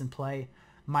sacrifice and play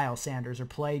Miles Sanders or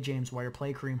play James White or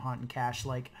play Kareem Hunt and cash.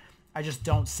 Like, I just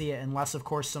don't see it unless, of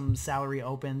course, some salary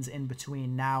opens in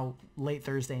between now, late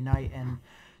Thursday night and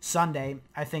Sunday.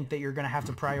 I think that you're going to have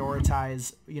to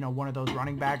prioritize, one of those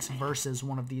running backs versus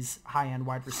one of these high-end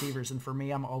wide receivers. And for me,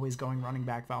 I'm always going running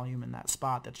back volume in that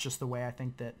spot. That's just the way I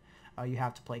think that you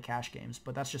have to play cash games.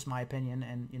 But that's just my opinion,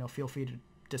 and, feel free to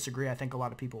disagree. I think a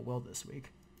lot of people will this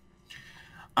week.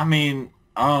 I mean,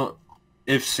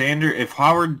 if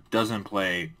Howard doesn't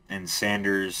play and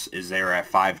Sanders is there at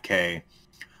 5K,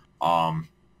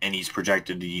 and he's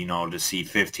projected to see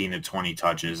 15 to 20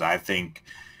 touches, I think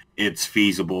it's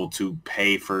feasible to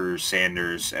pay for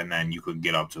Sanders and then you could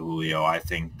get up to Julio. I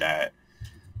think that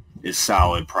is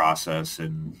solid process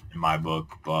in my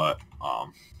book, but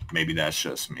maybe that's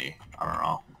just me. I don't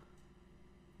know.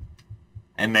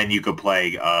 And then you could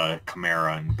play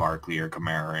Kamara and Barkley or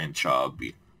Kamara and Chubb.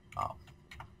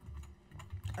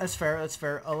 That's fair.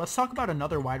 Let's talk about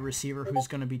another wide receiver who's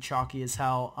going to be chalky as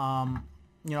hell. How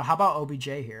about OBJ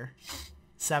here?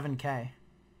 7K.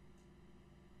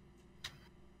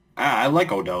 I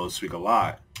like Odell this week a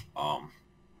lot.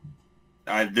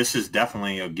 this is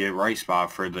definitely a get right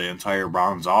spot for the entire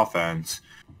Browns offense.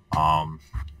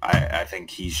 I think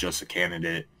he's just a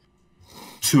candidate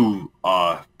to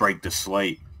break the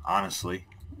slate. Honestly,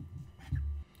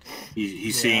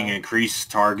 he's seeing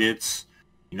increased targets.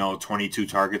 22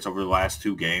 targets over the last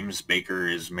 2 games. Baker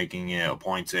is making it a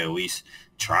point to at least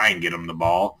try and get him the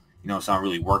ball. It's not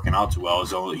really working out too well.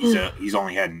 He's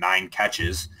only had 9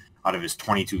 catches out of his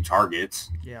 22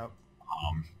 targets. Yeah.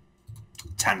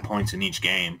 10 points in each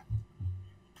game.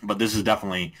 But this is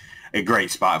definitely a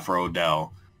great spot for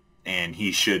Odell, and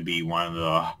he should be one of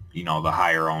the the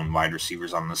higher owned wide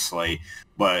receivers on the slate.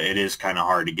 But it is kind of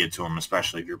hard to get to him,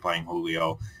 especially if you're playing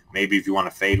Julio. Maybe if you want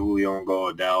to fade Julio and go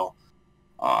Odell,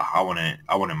 I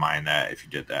wouldn't mind that if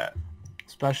you did that.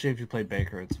 Especially if you play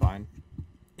Baker, it's fine.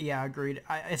 Yeah, agreed.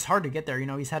 It's hard to get there.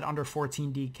 He's had under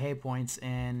 14 DK points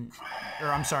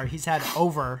he's had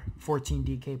over 14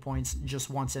 DK points just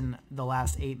once in the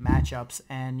last 8 matchups.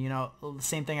 And, the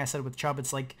same thing I said with Chubb.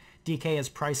 It's like DK is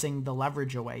pricing the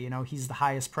leverage away. He's the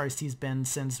highest priced he's been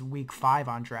since week 5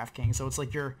 on DraftKings. So it's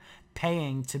like you're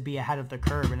paying to be ahead of the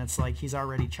curve, and it's like he's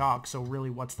already chalk. So really,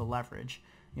 what's the leverage?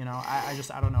 I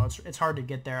don't know. It's hard to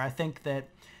get there. I think that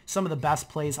some of the best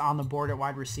plays on the board at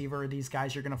wide receiver are these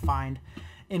guys you're going to find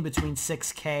in between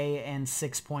 6K and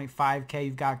 6.5K.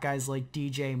 You've got guys like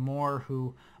DJ Moore,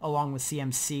 who, along with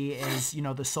CMC, is,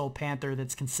 the sole Panther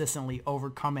that's consistently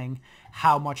overcoming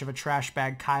how much of a trash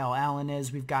bag Kyle Allen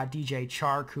is. We've got DJ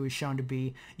Chark, who is shown to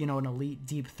be, an elite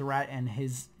deep threat, and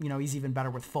he's even better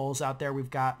with Foles out there. We've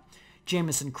got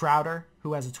Jamison Crowder,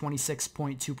 who has a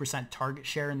 26.2% target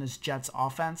share in this Jets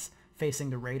offense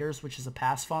facing the Raiders, which is a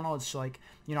pass funnel. It's like,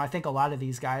 I think a lot of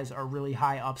these guys are really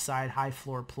high upside, high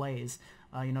floor plays.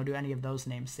 Do any of those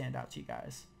names stand out to you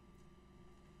guys?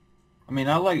 I mean,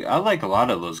 I like a lot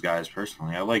of those guys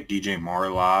personally. I like DJ Moore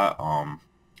a lot.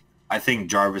 I think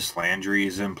Jarvis Landry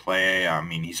is in play. I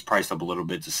mean, he's priced up a little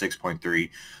bit to 6.3,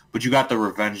 but you got the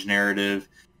revenge narrative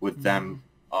with them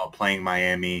playing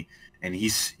Miami, and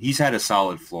he's had a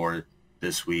solid floor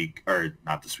this week, or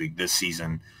not this week, this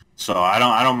season. So I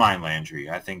don't mind Landry.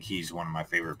 I think he's one of my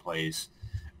favorite plays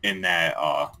in that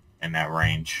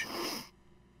range.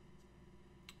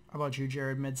 How about you,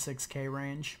 Jared? Mid 6K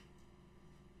range?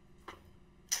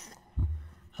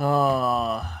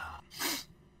 I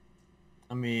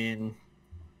mean,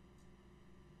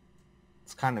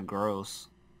 it's kind of gross.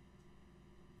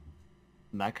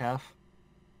 Metcalf?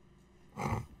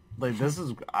 Like, this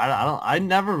is... I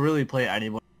never really play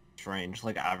anyone in this range,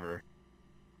 like, ever.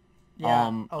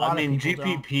 Yeah, a lot I mean, of people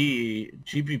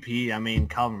GPP, I mean,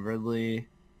 Calvin Ridley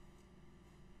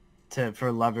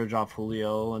for leverage off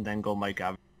Julio, and then go Mike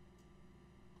Evans.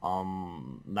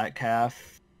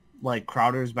 Metcalf, like,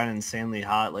 Crowder's been insanely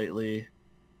hot lately.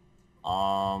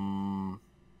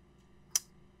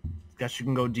 Guess you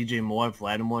can go DJ Moore if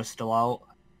Lattimore's still out.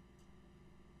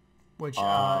 Which it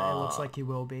looks like he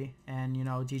will be. And,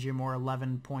 DJ Moore,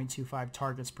 11.25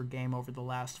 targets per game over the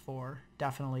last 4.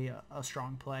 Definitely a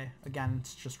strong play. Again,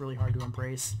 it's just really hard to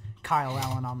embrace Kyle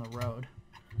Allen on the road.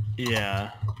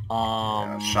 Yeah.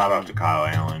 Shout out to Kyle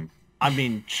Allen. I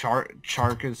mean,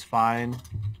 Chark is fine.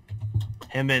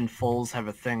 Him and Foles have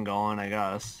a thing going, I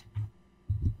guess.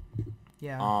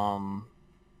 Yeah.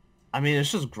 I mean,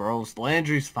 it's just gross.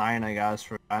 Landry's fine, I guess,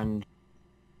 and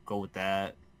go with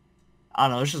that. I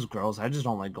don't know, it's just gross. I just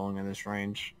don't like going in this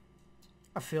range.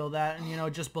 I feel that.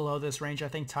 And, just below this range, I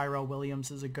think Tyrell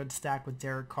Williams is a good stack with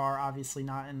Derek Carr. Obviously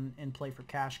not in play for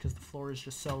cash because the floor is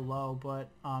just so low. But,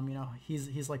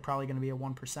 he's like probably going to be a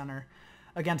 1%er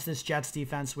against this Jets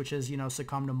defense, which has,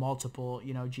 succumbed to multiple,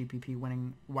 GPP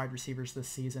winning wide receivers this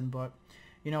season. But,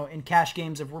 in cash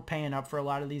games, if we're paying up for a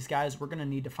lot of these guys, we're going to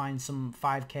need to find some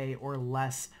 5K or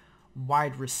less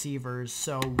wide receivers.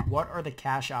 So what are the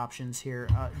cash options here?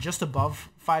 Just above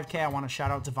 5K, I want to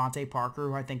shout out Devontae Parker,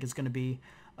 who I think is going to be,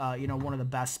 one of the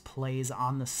best plays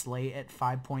on the slate at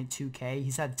 5.2K.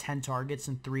 He's had 10 targets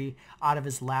in 3 out of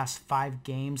his last 5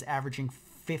 games, averaging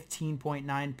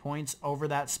 15.9 points over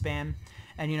that span.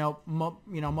 And,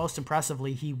 most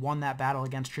impressively, he won that battle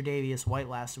against Tre'Davious White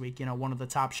last week, one of the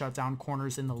top shutdown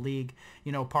corners in the league.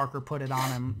 Parker put it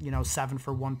on him, 7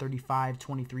 for 135,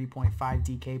 23.5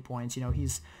 DK points.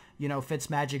 He's,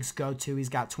 Fitzmagic's go-to. He's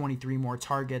got 23 more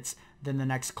targets than the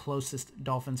next closest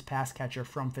Dolphins pass catcher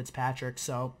from Fitzpatrick.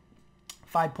 So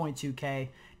 5.2K,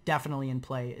 definitely in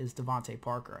play is Devontae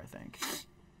Parker, I think.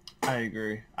 I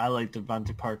agree. I like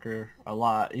Devontae Parker a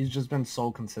lot. He's just been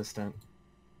so consistent.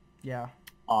 Yeah.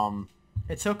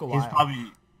 It took a while. He's probably,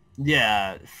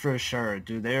 yeah, for sure,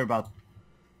 dude. They're about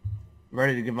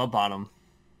ready to give up on him.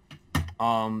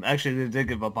 Actually, they did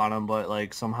give up on him, but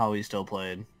like somehow he still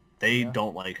played. They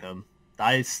don't like him.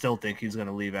 I still think he's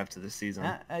gonna leave after the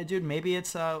season. Dude, maybe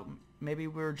it's maybe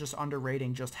we're just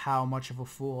underrating just how much of a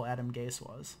fool Adam Gase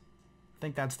was. I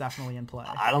think that's definitely in play.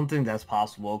 I don't think that's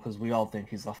possible because we all think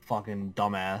he's a fucking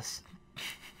dumbass.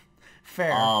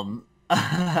 Fair.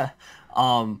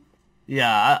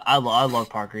 Yeah, I love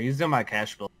Parker. He's in my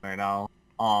cash build right now.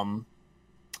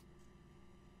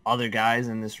 Other guys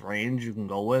in this range you can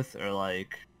go with are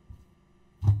like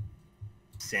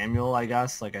Samuel, I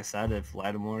guess. Like I said, if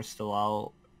Lattimore's still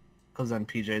out, because then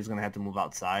PJ is gonna have to move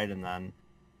outside, and then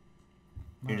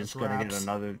you're just gonna get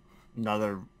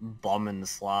another bum in the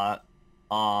slot.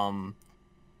 I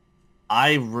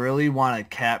really want to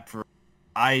cap for.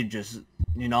 I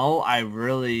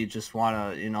really just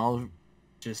want to,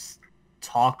 just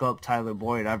talk up Tyler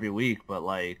Boyd every week, but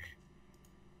like,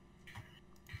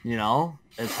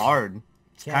 it's hard.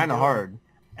 It's kind of hard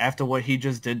after what he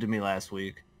just did to me last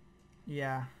week.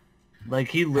 Yeah. Like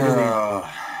he literally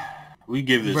we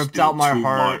give this ripped dude out my too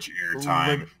heart, much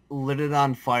airtime. lit it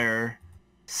on fire,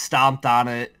 stomped on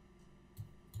it,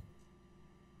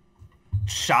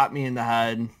 shot me in the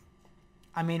head.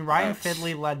 I mean, Ryan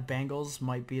Finley led Bengals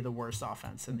might be the worst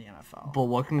offense in the NFL. But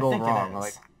what can go wrong?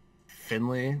 Like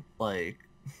Finley,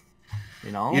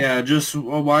 Yeah, just a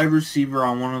wide receiver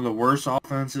on one of the worst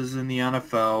offenses in the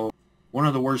NFL, one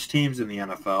of the worst teams in the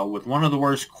NFL, with one of the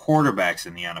worst quarterbacks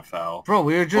in the NFL. Bro,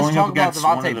 we were just talking about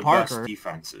Devontae Parker. Best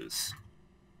defenses.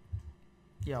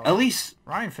 Yo, at least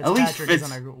Ryan Fitzpatrick is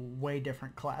in a way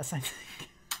different class, I think.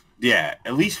 Yeah,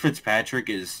 at least Fitzpatrick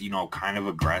is, kind of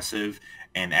aggressive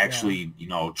and actually,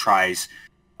 tries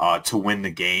to win the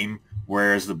game,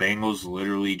 whereas the Bengals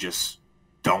literally just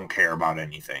don't care about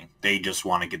anything. They just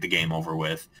want to get the game over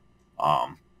with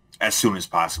as soon as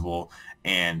possible.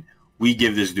 And we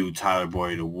give this dude Tyler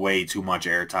Boyd way too much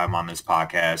airtime on this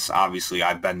podcast. Obviously,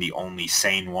 I've been the only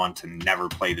sane one to never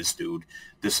play this dude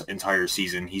this entire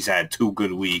season. He's had 2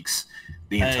 good weeks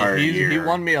the entire year. He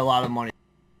won me a lot of money.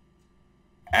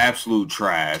 Absolute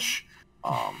trash.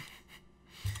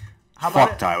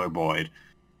 Fuck Tyler Boyd.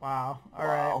 Wow. All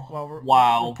right.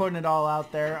 Well, we're putting it all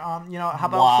out there. How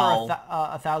about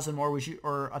for 1,000 more?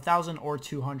 Or 1,000 or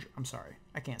 200? I'm sorry,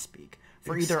 I can't speak.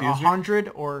 For either 100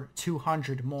 or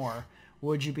 200 more,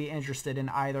 would you be interested in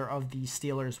either of the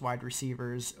Steelers wide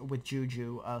receivers with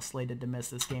Juju slated to miss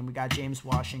this game? We got James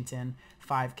Washington,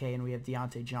 5K, and we have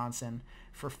Deontay Johnson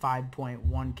for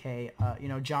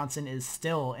 5.1K. Johnson is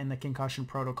still in the concussion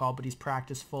protocol, but he's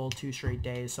practiced full 2 straight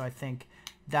days, so I think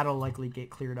that'll likely get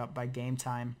cleared up by game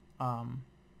time.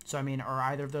 So, I mean, are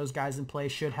either of those guys in play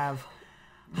should have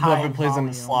whoever plays in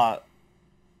the slot.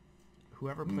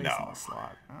 Whoever plays in the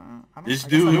slot.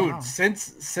 Dude,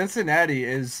 since Cincinnati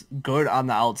is good on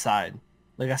the outside.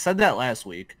 Like I said that last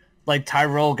week. Like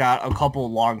Tyrell got a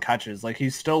couple long catches. Like he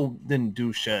still didn't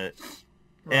do shit.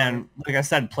 Right. And like I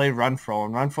said, play Renfro.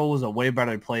 And Renfro was a way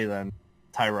better play than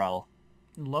Tyrell.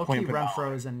 Low-key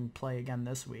Renfro is in play again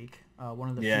this week. One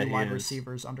of the few wide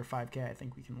receivers under 5K I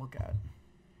think we can look at.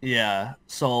 Yeah.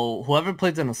 So whoever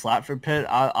plays in the slot for Pitt,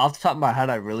 off the top of my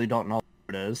head, I really don't know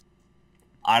who it is.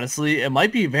 Honestly, it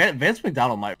might be Vance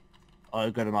McDonald might a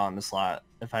good amount in the slot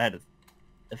if I had to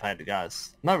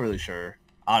guess. I'm not really sure,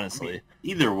 honestly. I mean,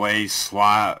 either way,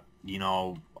 slot,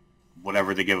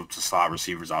 whatever they give up to slot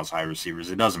receivers, outside receivers,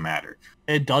 it doesn't matter.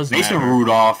 It does Mason matter.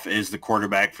 Rudolph is the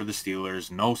quarterback for the Steelers.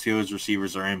 No Steelers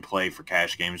receivers are in play for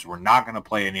cash games. We're not going to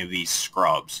play any of these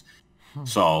scrubs.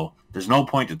 So there's no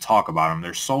point to talk about them.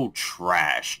 They're so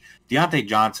trash. Deontay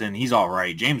Johnson, he's all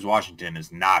right. James Washington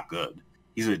is not good.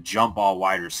 He's a jump ball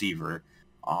wide receiver.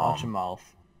 Watch your mouth.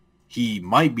 He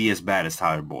might be as bad as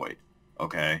Tyler Boyd.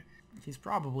 Okay. He's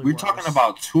probably We're talking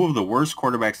about 2 of the worst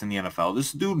quarterbacks in the NFL.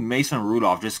 This dude, Mason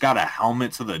Rudolph, just got a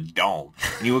helmet to the dome.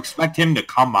 And you expect him to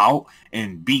come out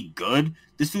and be good?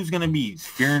 This dude's going to be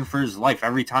fearing for his life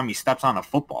every time he steps on a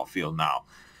football field now.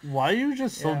 Why are you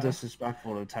just so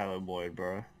disrespectful to Tyler Boyd,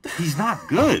 bro? He's not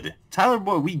good. Tyler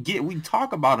Boyd, we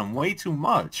talk about him way too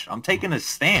much. I'm taking a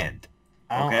stand.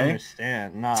 I don't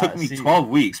understand. Nah, it took me 12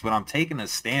 weeks, but I'm taking a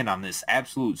stand on this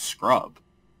absolute scrub.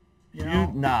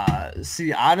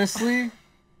 See, honestly,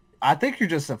 I think you're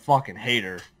just a fucking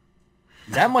hater.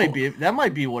 That might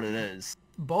be what it is.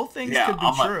 Both things could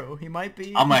be true. He might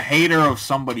be. I'm a hater of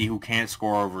somebody who can't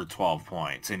score over 12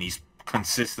 points, and he's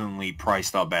consistently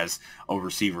priced up as a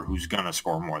receiver who's gonna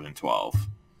score more than 12.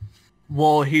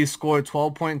 Well, he scored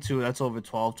 12.2, that's over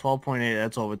 12, 12.8,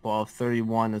 that's over 12,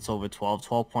 31, that's over 12,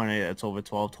 12.8, that's over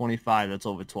 12, 25, that's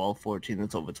over 12, 14,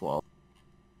 that's over 12.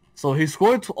 So he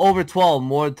scored over 12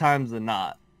 more times than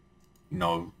not.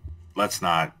 No, let's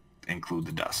not include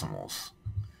the decimals.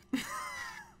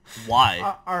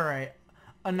 Why? All right.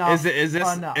 Enough. Is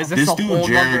this This a dude whole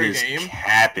Jared number is game?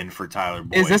 capping for Tyler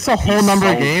Boyd. Is this a Like, whole he's number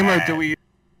so game, bad. or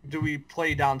do we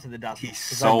play down to the decimal? He's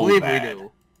 'Cause so I believe bad. we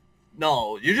do.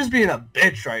 No, you're just being a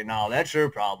bitch right now. That's your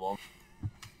problem.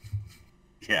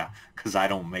 Yeah, because I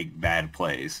don't make bad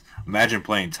plays. Imagine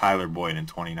playing Tyler Boyd in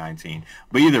 2019.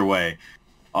 But either way,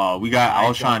 we got I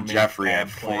Alshon don't make Jeffrey bad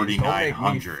at plays. Don't make me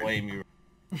 4,900. flame you.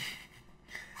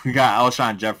 We got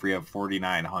Alshon Jeffrey at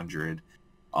 4,900.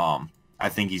 I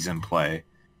think he's in play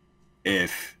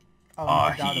if Oh,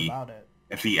 no doubt about it.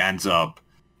 if he ends up,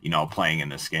 playing in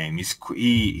this game.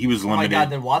 He was Oh my limited. god,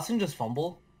 did Watson just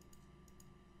fumble?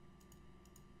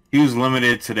 He was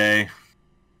limited today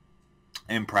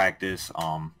in practice.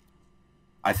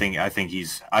 I think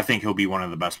he'll be one of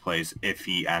the best plays if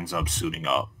he ends up suiting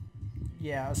up.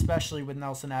 Yeah, especially with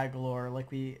Nelson Aguilar, like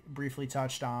we briefly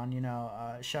touched on.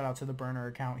 Shout out to the burner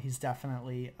account. He's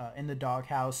definitely in the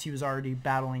doghouse. He was already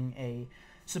battling a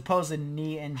supposed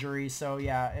knee injury, so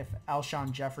yeah, if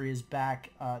Alshon Jeffrey is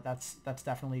back, that's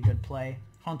definitely a good play.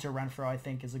 Hunter Renfrow, I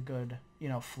think, is a good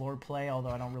floor play, although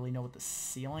I don't really know what the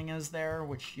ceiling is there,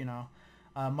 which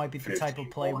might be the type of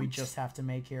play we just have to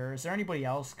make here. Is there anybody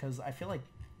else? Because I feel like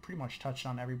pretty much touched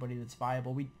on everybody that's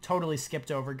viable. We totally skipped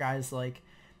over guys like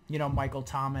Michael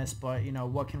Thomas, but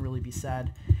what can really be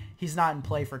said? He's not in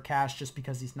play for cash just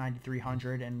because he's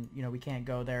 9,300, and we can't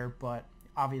go there. But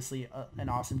obviously, an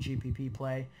awesome GPP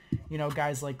play.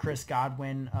 Guys like Chris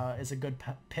Godwin is a good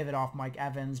pivot off Mike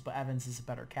Evans, but Evans is a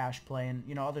better cash play.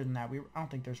 And other than that, I don't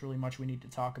think there's really much we need to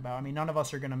talk about. I mean, none of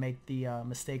us are going to make the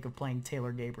mistake of playing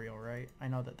Taylor Gabriel, right? I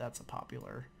know that's a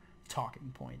popular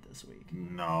talking point this week.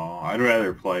 No, I'd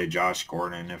rather play Josh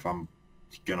Gordon if I'm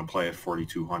gonna play a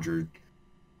 4,200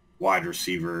 wide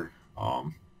receiver.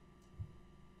 I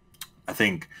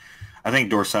think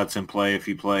Dorsett's in play. If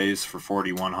he plays for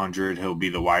 4,100, he'll be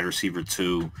the wide receiver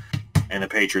 2, and the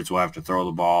Patriots will have to throw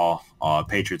the ball.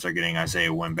 Patriots are getting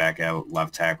Isaiah Wynn back at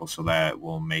left tackle, so that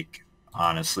will make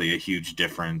honestly a huge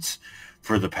difference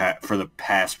for the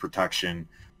pass protection.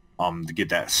 To get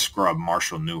that scrub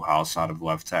Marshall Newhouse out of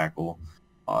left tackle.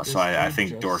 So I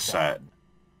think Dorsett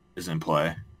is in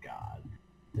play. God,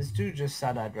 this dude just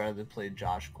said I'd rather play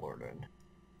Josh Gordon.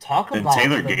 Than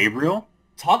Taylor Gabriel?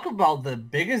 Talk about the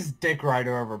biggest dick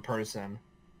rider of a person.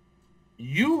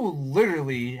 You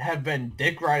literally have been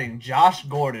dick riding Josh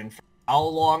Gordon for how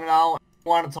long now? I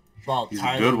want to talk about He's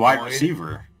Tyler a good wide Boyd.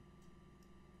 receiver.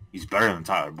 He's better than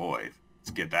Tyler Boyd. Let's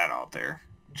get that out there.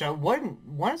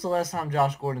 When's the last time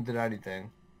Josh Gordon did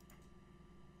anything?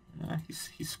 Yeah,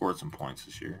 he scored some points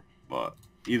this year. But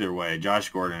either way, Josh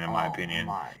Gordon, in my opinion,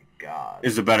 my God,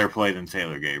 is a better play than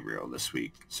Taylor Gabriel this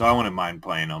week. So I wouldn't mind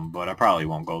playing him, but I probably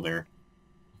won't go there.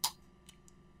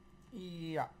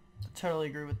 Yeah, totally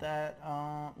agree with that.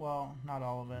 Well, not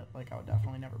all of it. Like, I would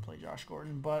definitely never play Josh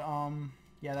Gordon. But,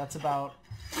 yeah, that's about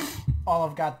all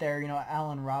I've got there.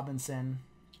 Allen Robinson,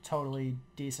 totally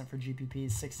decent for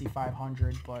GPPs,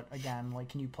 6,500. But, again, like,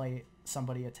 can you play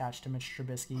somebody attached to Mitch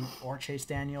Trubisky or Chase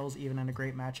Daniels, even in a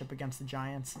great matchup against the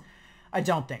Giants? I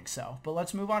don't think so. But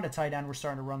let's move on to tight end. We're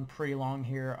starting to run pretty long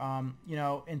here.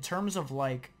 In terms of,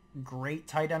 like, great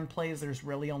tight end plays, there's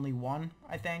really only one,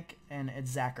 I think, and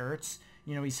it's Zach Ertz.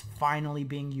 He's finally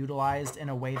being utilized in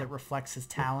a way that reflects his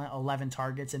talent. 11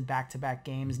 targets in back-to-back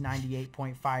games,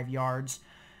 98.5 yards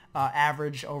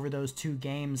average over those 2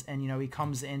 games. And, he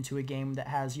comes into a game that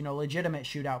has, legitimate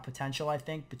shootout potential, I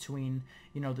think, between,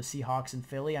 the Seahawks and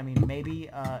Philly. I mean, maybe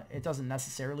it doesn't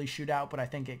necessarily shoot out, but I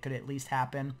think it could at least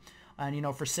happen. And,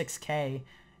 for 6K,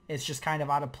 it's just kind of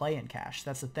out of play in cash.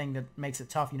 That's the thing that makes it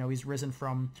tough. He's risen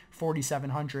from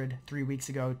 4,700 3 weeks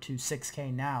ago to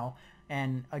 6K now.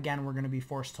 And again, we're going to be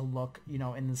forced to look,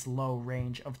 in this low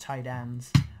range of tight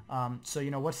ends. So,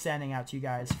 what's standing out to you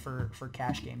guys for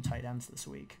cash game tight ends this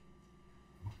week?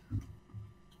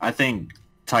 I think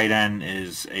tight end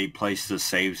is a place to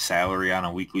save salary on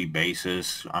a weekly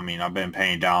basis. I mean, I've been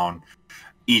paying down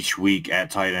each week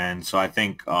at tight end. So I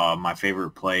think my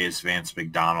favorite play is Vance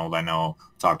McDonald. I know I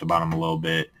talked about him a little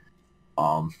bit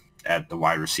at the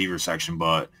wide receiver section,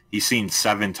 but he's seen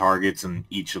 7 targets in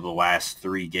each of the last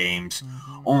 3 games.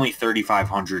 Mm-hmm. Only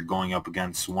 3,500 going up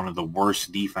against one of the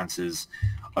worst defenses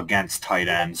against tight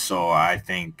ends. So I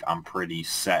think I'm pretty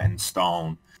set in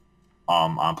stone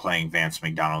on playing Vance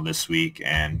McDonald this week.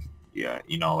 And yeah,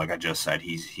 like I just said,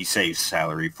 he saves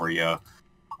salary for you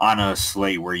on a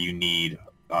slate where you need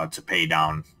to pay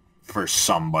down for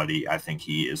somebody. I think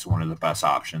he is one of the best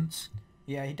options.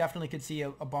 Yeah, he definitely could see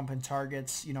a bump in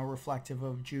targets, reflective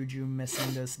of Juju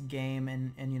missing this game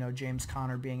and James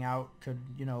Conner being out could,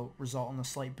 result in a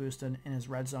slight boost in his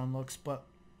red zone looks. But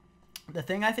the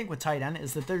thing I think with tight end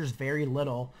is that there's very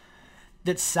little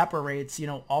that separates,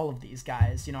 all of these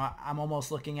guys. I'm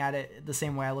almost looking at it the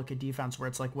same way I look at defense, where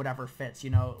it's like whatever fits.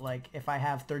 Like if I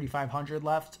have 3,500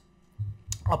 left,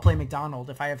 I'll play McDonald.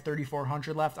 If I have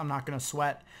 3,400 left, I'm not going to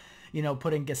sweat,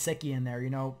 putting Gesicki in there.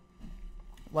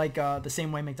 Like the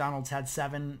same way McDonald's had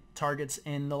 7 targets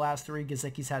in the last 3,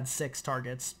 Gesicki's had 6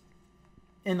 targets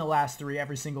in the last 3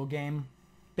 every single game.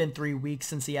 Been 3 weeks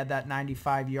since he had that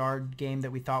 95-yard game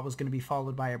that we thought was going to be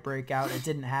followed by a breakout. It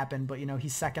didn't happen, but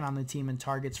he's second on the team in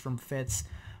targets from Fitz,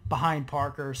 behind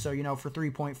Parker. So for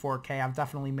 3.4K, I've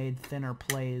definitely made thinner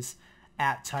plays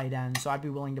at tight end. So I'd be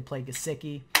willing to play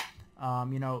Gesicki.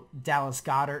 Dallas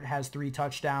Goedert has 3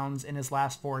 touchdowns in his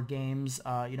last 4 games.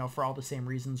 For all the same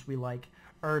reasons we like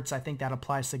Ertz, I think that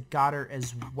applies to Goddard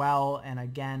as well. And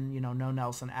again, no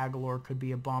Nelson Aguilar could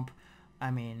be a bump.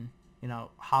 I mean,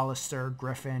 Hollister,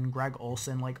 Griffin, Greg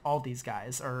Olsen, like all these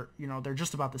guys are, they're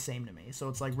just about the same to me. So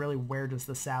it's like, really, where does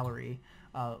the salary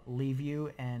leave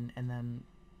you, and then,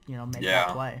 make that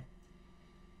play.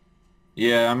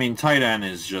 Yeah, I mean, tight end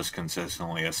is just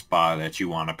consistently a spot that you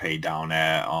want to pay down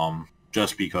at,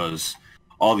 just because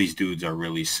all these dudes are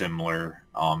really similar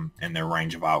in their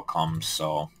range of outcomes.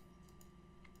 So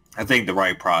I think the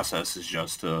right process is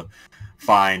just to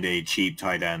find a cheap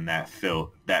tight end that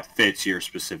fits your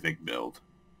specific build.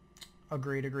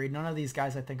 Agreed. None of these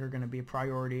guys I think are going to be a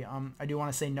priority. I do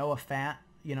want to say Noah Fant,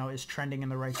 is trending in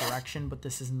the right direction, but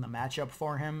this isn't the matchup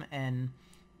for him. And,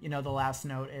 the last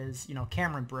note is,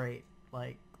 Cameron Brate,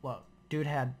 like, look, dude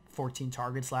had 14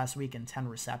 targets last week and 10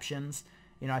 receptions.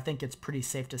 I think it's pretty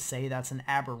safe to say that's an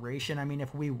aberration. I mean,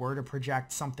 if we were to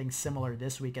project something similar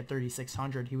this week at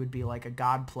 3,600, he would be like a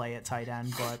god play at tight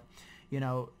end, but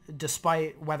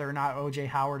despite whether or not O.J.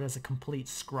 Howard is a complete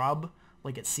scrub,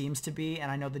 like it seems to be,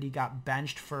 and I know that he got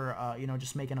benched for,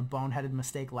 just making a boneheaded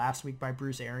mistake last week by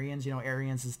Bruce Arians.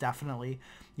 Arians is definitely,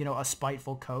 a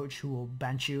spiteful coach who will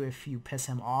bench you if you piss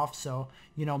him off. So,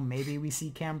 maybe we see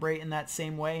Cam Brate in that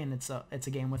same way, and it's a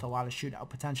game with a lot of shootout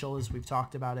potential, as we've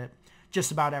talked about it,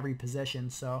 just about every position.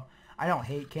 So I don't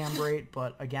hate Cam Brate,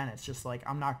 but again, it's just like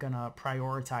I'm not going to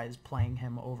prioritize playing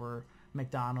him over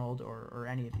McDonald or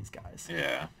any of these guys.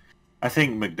 Yeah. I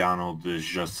think McDonald is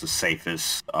just the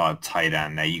safest tight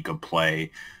end that you could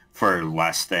play for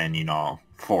less than,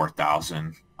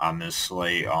 4,000 on this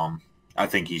slate. I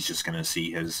think he's just going to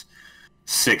see his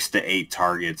 6 to 8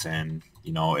 targets, and,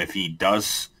 if he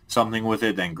does something with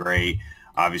it, then great.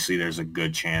 Obviously, there's a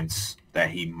good chance that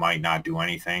he might not do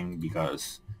anything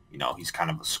because, he's kind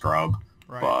of a scrub.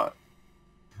 Right. But,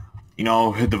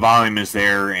 the volume is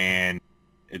there, and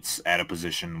it's at a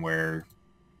position where,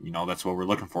 that's what we're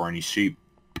looking for, and he's cheap.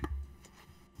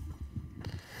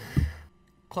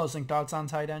 Closing thoughts on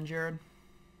tight end, Jared?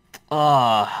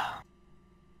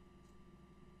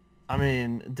 I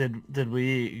mean, did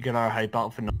we get our hype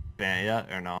out for Noah Fant yet,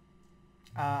 or no?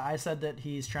 I said that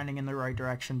he's trending in the right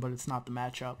direction, but it's not the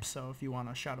matchup. So if you want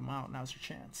to shout him out, now's your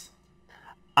chance.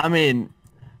 I mean,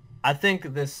 I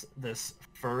think this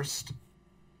first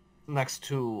next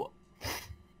to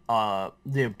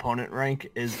the opponent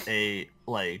rank is a,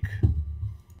 like,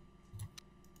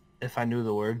 if I knew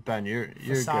the word, Ben, you're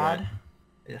Facade?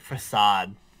 good.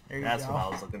 Facade. That's go. what I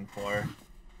was looking for.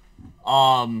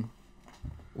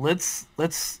 Let's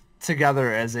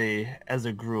together as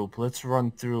a group, let's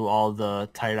run through all the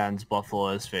tight ends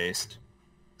Buffalo has faced,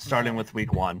 starting with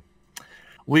week 1.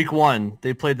 Week 1,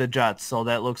 they played the Jets, so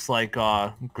that looks like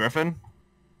Griffin.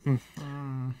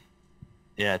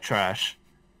 Yeah, trash.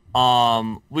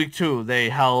 Week 2, they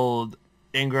held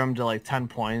Ingram to like 10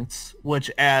 points,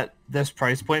 which at this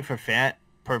price point for Fant,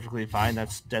 perfectly fine.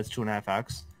 That's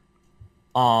 2.5x.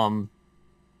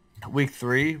 Week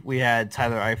 3, we had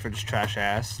Tyler Eifert's trash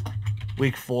ass.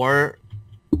 Week 4,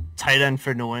 tight end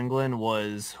for New England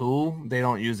was who? They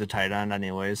don't use a tight end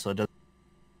anyway, so it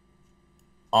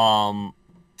doesn't.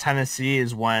 Tennessee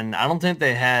is when I don't think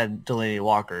they had Delaney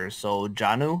Walker, so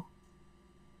Jonnu.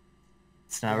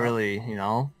 It's not really,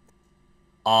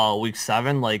 Week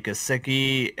 7, like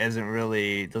Gesicki doesn't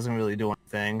really do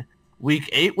anything. Week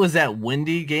 8 was that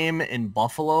windy game in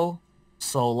Buffalo.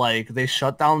 So, like, they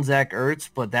shut down Zach Ertz,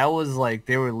 but that was, like,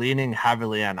 they were leaning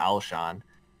heavily on Alshon.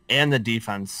 And the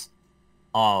defense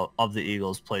of the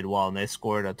Eagles played well, and they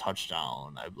scored a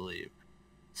touchdown, I believe.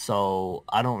 So,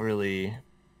 I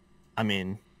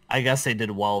guess they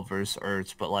did well versus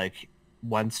Ertz, but, like,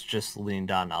 Wentz just leaned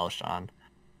on Alshon.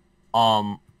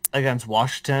 Against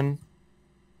Washington,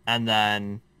 and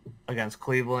then against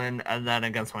Cleveland, and then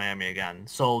against Miami again.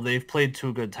 So, they've played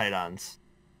 2 good tight ends.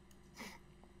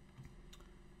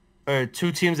 Or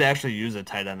 2 teams that actually use a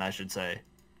tight end, I should say.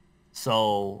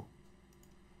 So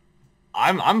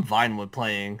I'm fine with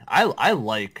playing. I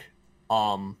like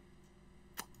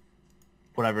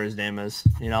whatever his name is,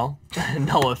 Noah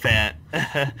Fant.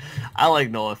 I like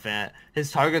Noah Fant.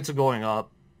 His targets are going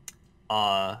up.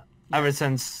 Ever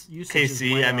since Usage is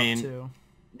KC, way I up, mean, too.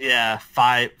 yeah,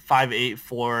 5, 8,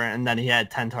 4, and then he had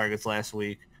 10 targets last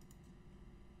week.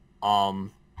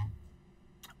 One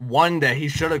that he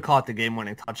should have caught the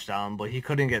game-winning touchdown, but he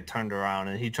couldn't get turned around,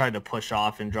 and he tried to push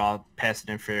off and draw pass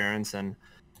interference and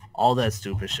all that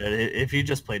stupid shit. If he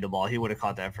just played the ball, he would have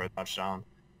caught that for a touchdown.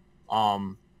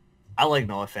 I like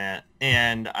Noah Fant,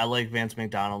 and I like Vance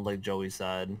McDonald, like Joey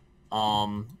said.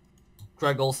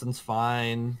 Greg Olson's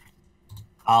fine.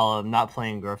 I'm not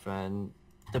playing Griffin.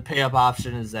 The pay-up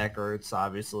option is Zach Ertz,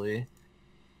 obviously.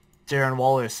 Darren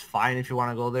Waller's fine if you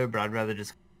want to go there, but I'd rather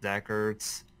just Zach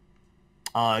Ertz.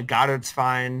 Goddard's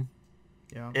fine.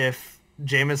 Yeah. If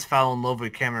Jameis fell in love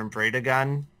with Cameron Braid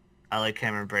again, I like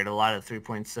Cameron Braid a lot at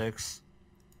 3.6.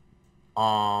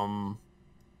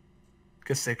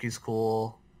 Gesicki's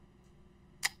cool.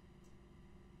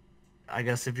 I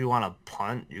guess if you want to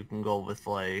punt, you can go with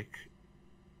like...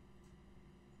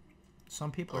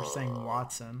 Some people are saying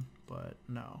Watson, but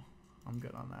no, I'm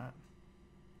good on that.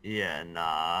 Yeah,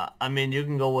 nah. I mean, you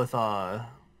can go with I'm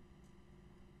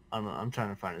trying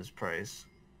to find his price.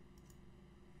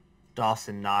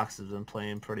 Dawson Knox has been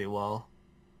playing pretty well.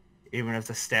 Even if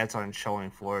the stats aren't showing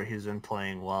for it, he's been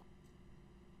playing well.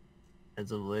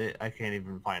 As of late, I can't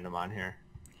even find him on here.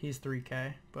 He's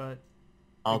 3K, but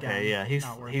okay, again, yeah,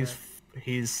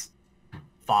 he's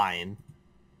fine,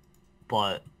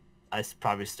 but I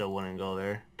probably still wouldn't go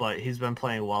there. But he's been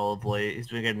playing well of late. He's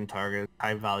been getting targets,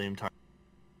 high volume targets,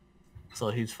 so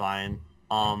he's fine.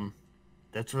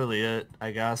 That's really it,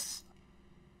 I guess.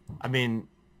 I mean,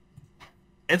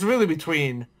 it's really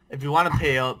between, if you want to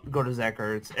pay up, go to Zach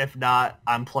Ertz. If not,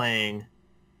 I'm playing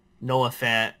Noah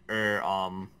Fant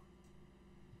or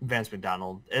Vance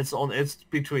McDonald. It's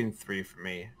between three for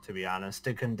me, to be honest,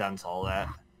 to condense all that.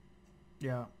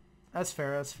 Yeah, that's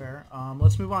fair. That's fair.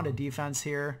 Let's move on to defense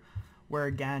here, where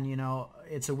again,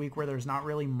 it's a week where there's not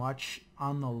really much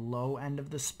on the low end of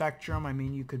the spectrum. I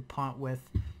mean, you could punt with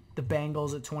the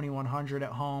Bengals at 2,100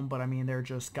 at home, but I mean, they're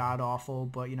just god awful.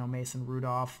 But Mason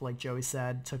Rudolph, like Joey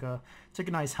said, took a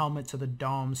nice helmet to the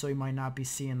dome, so he might not be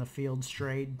seeing the field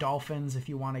straight. Dolphins, if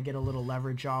you want to get a little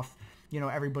leverage off,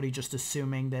 everybody just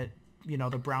assuming that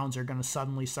the Browns are going to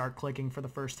suddenly start clicking for the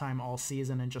first time all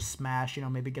season and just smash,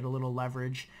 maybe get a little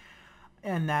leverage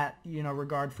in that,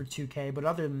 regard for 2K. But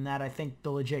other than that, I think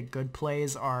the legit good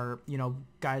plays are,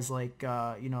 guys like,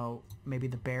 maybe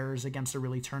the Bears against a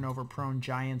really turnover-prone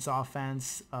Giants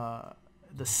offense.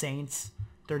 The Saints,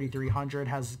 3,300,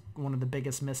 has one of the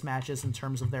biggest mismatches in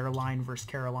terms of their line versus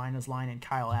Carolina's line, and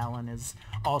Kyle Allen is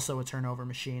also a turnover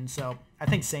machine. So I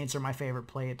think Saints are my favorite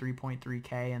play at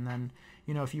 3.3K, and then,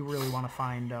 if you really want to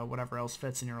find whatever else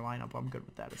fits in your lineup, I'm good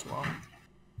with that as well.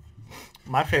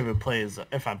 My favorite play is,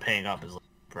 if I'm paying up, is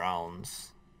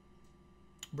Browns.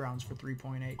 Browns for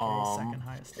 3.8K, second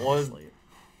highest on or the slate.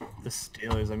 The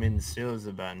Steelers. I mean, the Steelers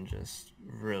have been just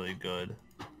really good.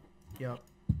 Yep.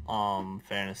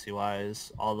 Fantasy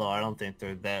wise, although I don't think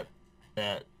they're that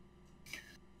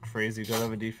crazy good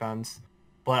of a defense,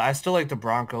 but I still like the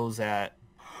Broncos at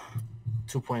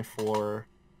 2.4.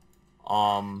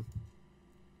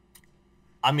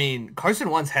 I mean, Carson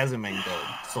Wentz hasn't been good,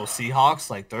 so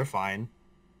Seahawks, they're fine.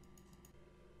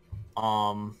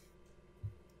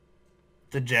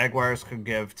 The Jaguars could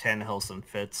give Tannehill some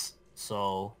fits,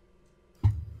 so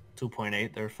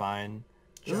 2.8, they're fine.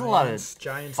 There's a lot of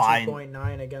Giants fine.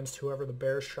 2.9 against whoever the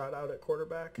Bears trot out at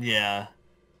quarterback. Yeah,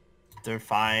 they're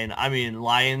fine. I mean,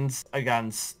 Lions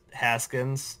against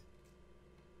Haskins.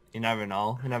 You never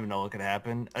know. You never know what could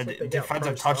happen. A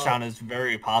defensive touchdown is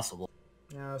very possible.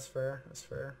 Yeah, that's fair. That's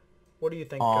fair. What do you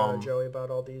think, Joey,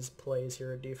 about all these plays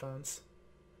here at defense?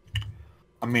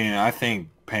 I mean, I think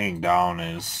paying down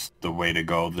is the way to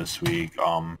go this week.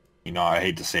 I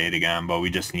hate to say it again, but we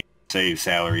just need to save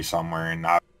salary somewhere, and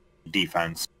not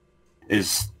defense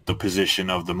is the position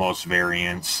of the most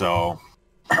variance. So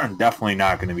definitely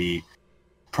not going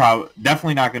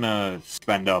to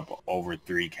spend up over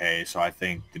 3K. So I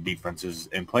think the defenses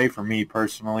in play for me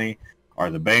personally are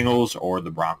the Bengals or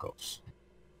the Broncos.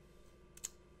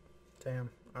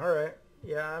 Damn. All right.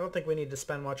 Yeah, I don't think we need to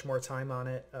spend much more time on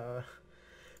it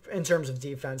in terms of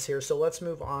defense here. So let's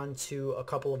move on to a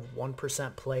couple of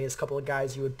 1% plays, a couple of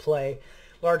guys you would play.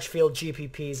 Large field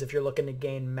GPPs if you're looking to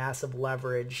gain massive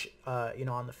leverage,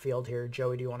 on the field here.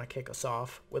 Joey, do you want to kick us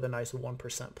off with a nice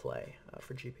 1% play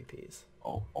for GPPs?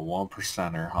 Oh, a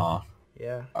 1%er, huh?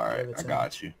 Yeah. All right, I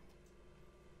got you.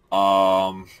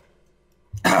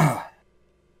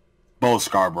 Bo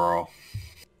Scarborough.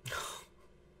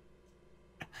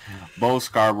 Bo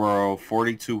Scarborough,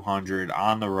 4,200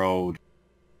 on the road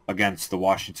against the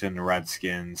Washington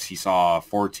Redskins. He saw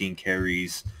 14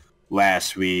 carries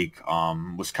last week.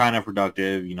 Was kind of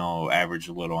productive, averaged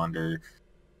a little under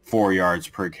 4 yards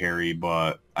per carry,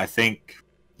 but I think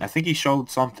he showed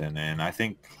something, and I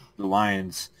think the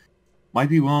Lions might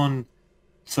be willing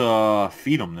to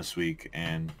feed him this week.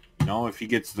 And if he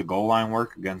gets the goal line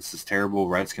work against this terrible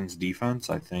Redskins defense,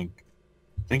 I think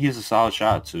he has a solid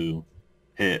shot to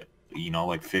hit,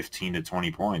 like 15 to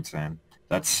 20 points, and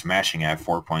that's smashing at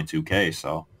 4.2K.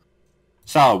 So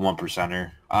solid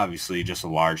 1%er. Obviously, just a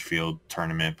large field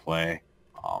tournament play.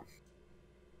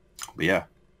 But yeah.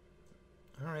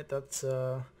 All right, that's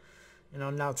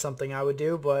not something I would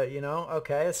do, but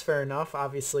okay, it's fair enough.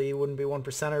 Obviously, he wouldn't be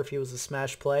 1%er if he was a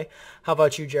smash play. How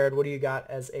about you, Jared? What do you got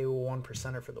as a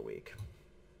 1%er for the week?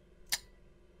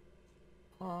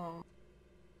 I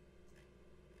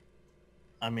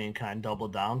mean, can I double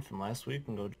down from last week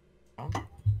and go John Brown?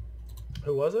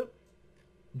 Who was it?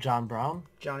 John Brown.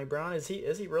 Johnny Brown. Is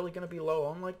he really going to be low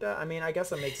owned like that? I mean, I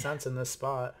guess it makes sense in this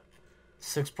spot.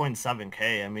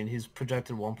 6.7K. I mean, he's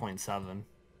projected 1.7.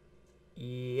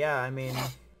 Yeah, I mean,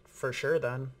 for sure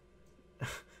then.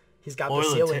 He's got the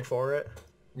ceiling for it.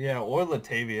 Yeah, or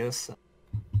Latavius.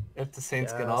 If the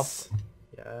Saints get up.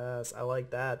 Yes, I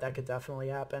like that. That could definitely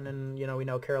happen. And, we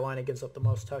know Carolina gives up the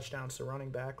most touchdowns to running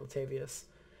back, Latavius.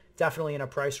 Definitely in a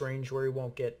price range where he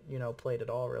won't get, played at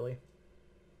all, really.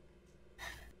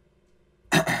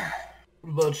 What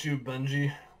about you,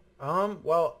 Benji?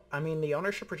 Well, I mean, the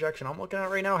ownership projection I'm looking at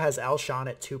right now has Alshon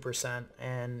at 2%.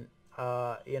 And,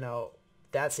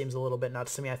 that seems a little bit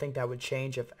nuts to me. I think that would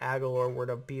change if Aguilar were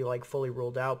to be, fully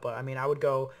ruled out. But, I mean, I would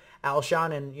go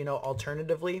Alshon and,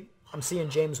 alternatively, I'm seeing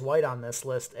James White on this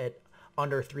list at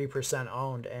under 3%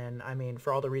 owned. And, I mean,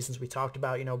 for all the reasons we talked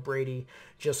about, Brady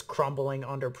just crumbling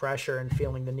under pressure and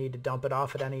feeling the need to dump it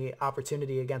off at any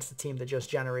opportunity against a team that just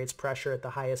generates pressure at the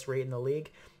highest rate in the league.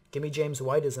 Give me James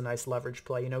White as a nice leverage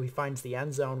play. He finds the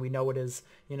end zone. We know what his,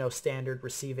 standard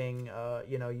receiving,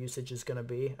 usage is going to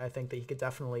be. I think that he could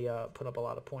definitely put up a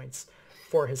lot of points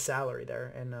for his salary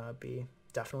there and be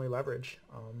definitely leverage.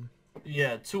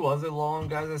 Yeah, two other long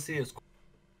guys I see is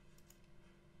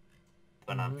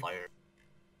been on fire.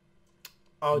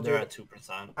 Oh, they're dude, at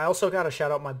 2%. I also got to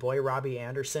shout out my boy Robbie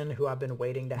Anderson, who I've been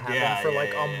waiting to have him for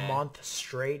a month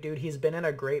straight. Dude, he's been in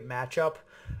a great matchup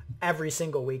every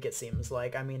single week, it seems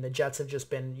like. I mean, the Jets have just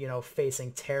been,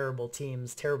 facing terrible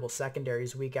teams, terrible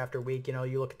secondaries week after week.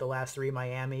 You look at the last three,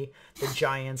 Miami, the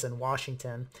Giants, and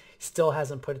Washington. Still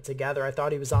hasn't put it together. I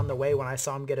thought he was on the way when I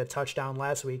saw him get a touchdown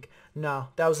last week. No,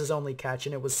 that was his only catch,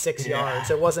 and it was 6 yards.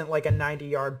 It wasn't like a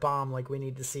 90-yard bomb like we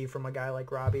need to see from a guy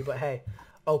like Robbie. But, hey,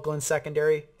 Oakland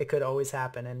secondary, it could always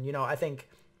happen. And, I think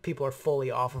people are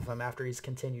fully off of him after he's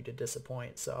continued to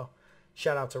disappoint. So,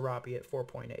 shout out to Robbie at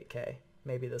 4.8K.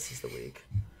 Maybe this is the week.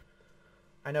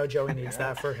 I know Joey needs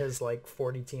that for his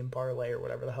 40-team parlay or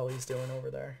whatever the hell he's doing over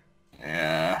there.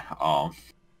 Yeah.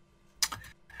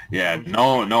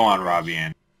 No on Robbie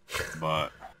Anderson,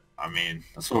 but I mean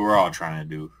that's what we're all trying to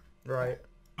do. Right.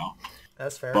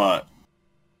 That's fair. But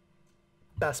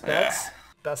best bets,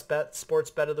 best bet, sports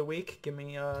bet of the week. Give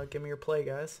me your play,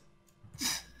 guys.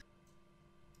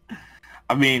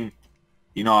 I mean,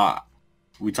 we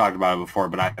talked about it before,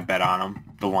 but I bet on them.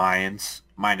 The Lions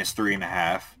minus 3.5.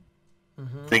 I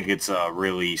think it's a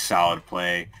really solid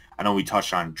play. I know we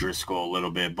touched on Driscoll a little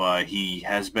bit, but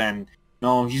he's been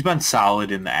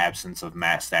solid in the absence of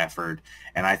Matt Stafford.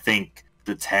 And I think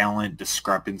the talent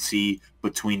discrepancy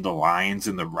between the Lions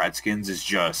and the Redskins is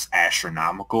just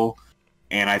astronomical.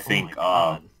 And I think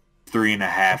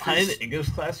 3.5 is in English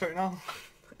class right now.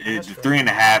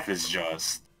 3.5 is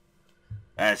just.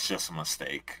 That's just a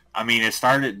mistake. I mean,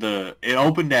 it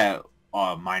opened at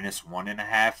minus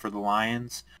 1.5 for the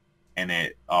Lions, and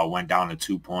it went down to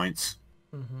 2 points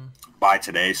by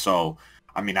today. So,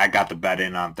 I mean, I got the bet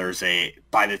in on Thursday.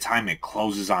 By the time it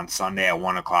closes on Sunday at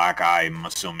 1 o'clock, I'm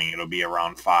assuming it'll be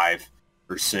around 5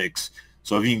 or 6.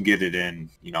 So if you can get it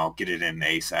in, get it in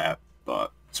ASAP.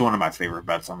 But it's one of my favorite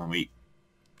bets on the week.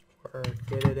 Or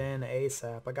get it in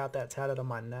ASAP. I got that tatted on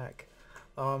my neck.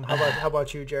 How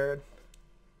about you, Jared?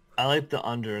 I like the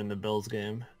under in the Bills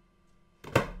game.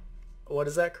 What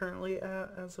is that currently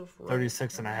at as of right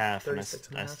 36.5, and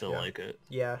I still yeah. like it.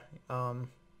 Yeah. I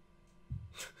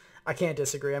can't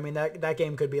disagree. I mean, that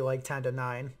game could be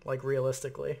 10-9,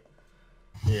 realistically.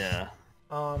 Yeah.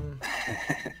 I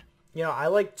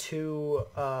like two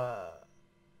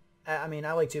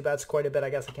bets quite a bit. I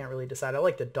guess I can't really decide. I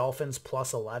like the Dolphins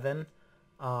plus 11.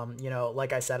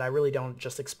 Like I said, I really don't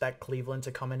just expect Cleveland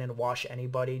to come in and wash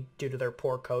anybody due to their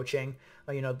poor coaching.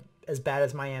 as bad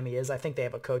as Miami is, I think they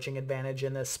have a coaching advantage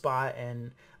in this spot,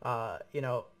 and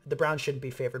the Browns shouldn't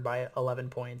be favored by 11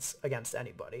 points against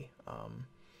anybody.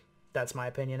 That's my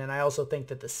opinion, and I also think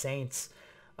that the Saints,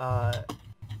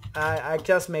 I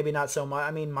guess maybe not so much.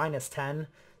 I mean, minus 10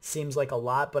 seems like a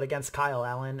lot, but against Kyle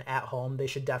Allen at home, they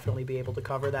should definitely be able to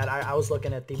cover that. I was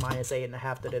looking at the minus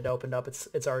 8.5 that it opened up.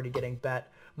 It's already getting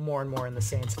bet more and more in the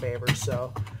Saints' favor.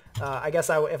 So I guess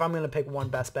if I'm going to pick one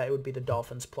best bet, it would be the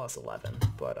Dolphins plus 11.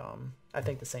 But I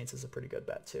think the Saints is a pretty good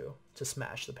bet too to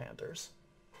smash the Panthers.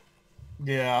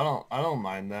 Yeah, I don't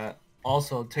mind that.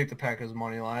 Also, take the Packers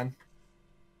money line.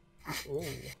 Ooh,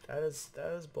 that is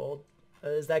bold.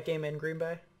 Is that game in Green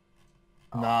Bay?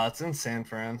 Nah, it's in San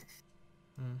Fran.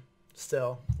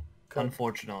 Still,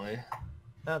 unfortunately.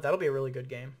 That'll be a really good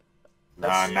game.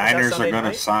 Niners are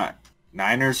gonna sign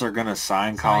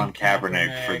Colin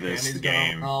Kaepernick for this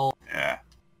game. Yeah,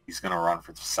 he's gonna run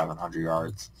for 700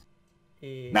 yards.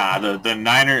 Yeah. Nah, the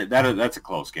Niners that's a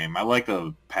close game. I like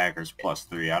the Packers plus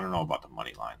 3. I don't know about the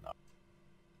money line though.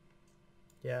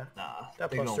 Yeah,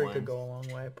 that plus 3 could go a long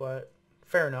way, but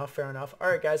fair enough. All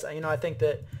right, guys. I think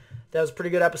that was a pretty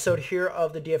good episode here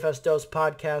of the DFS Dose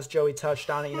podcast. Joey touched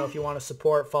on it. If you want to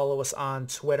support, follow us on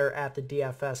Twitter at the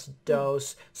DFS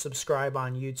Dose. Subscribe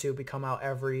on YouTube. We come out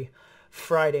every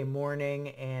Friday morning,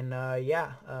 and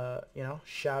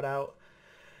shout out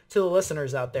to the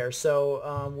listeners out there.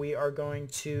 So we are going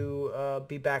to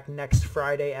be back next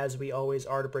Friday, as we always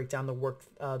are, to break down the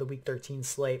Week 13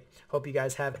 slate. Hope you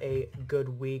guys have a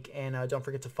good week, and don't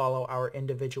forget to follow our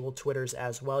individual Twitters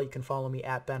as well. You can follow me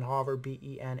at Ben Hauver,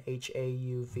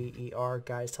 BenHauver.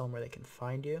 Guys, tell them where they can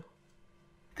find you.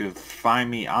 You can find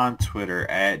me on Twitter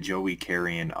at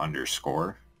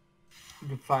JoeyCarrion_. You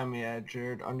can find me at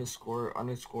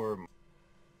Jared__.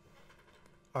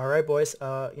 All right, boys.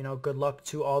 Good luck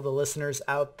to all the listeners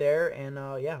out there, and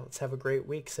let's have a great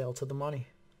week. Sail to the money.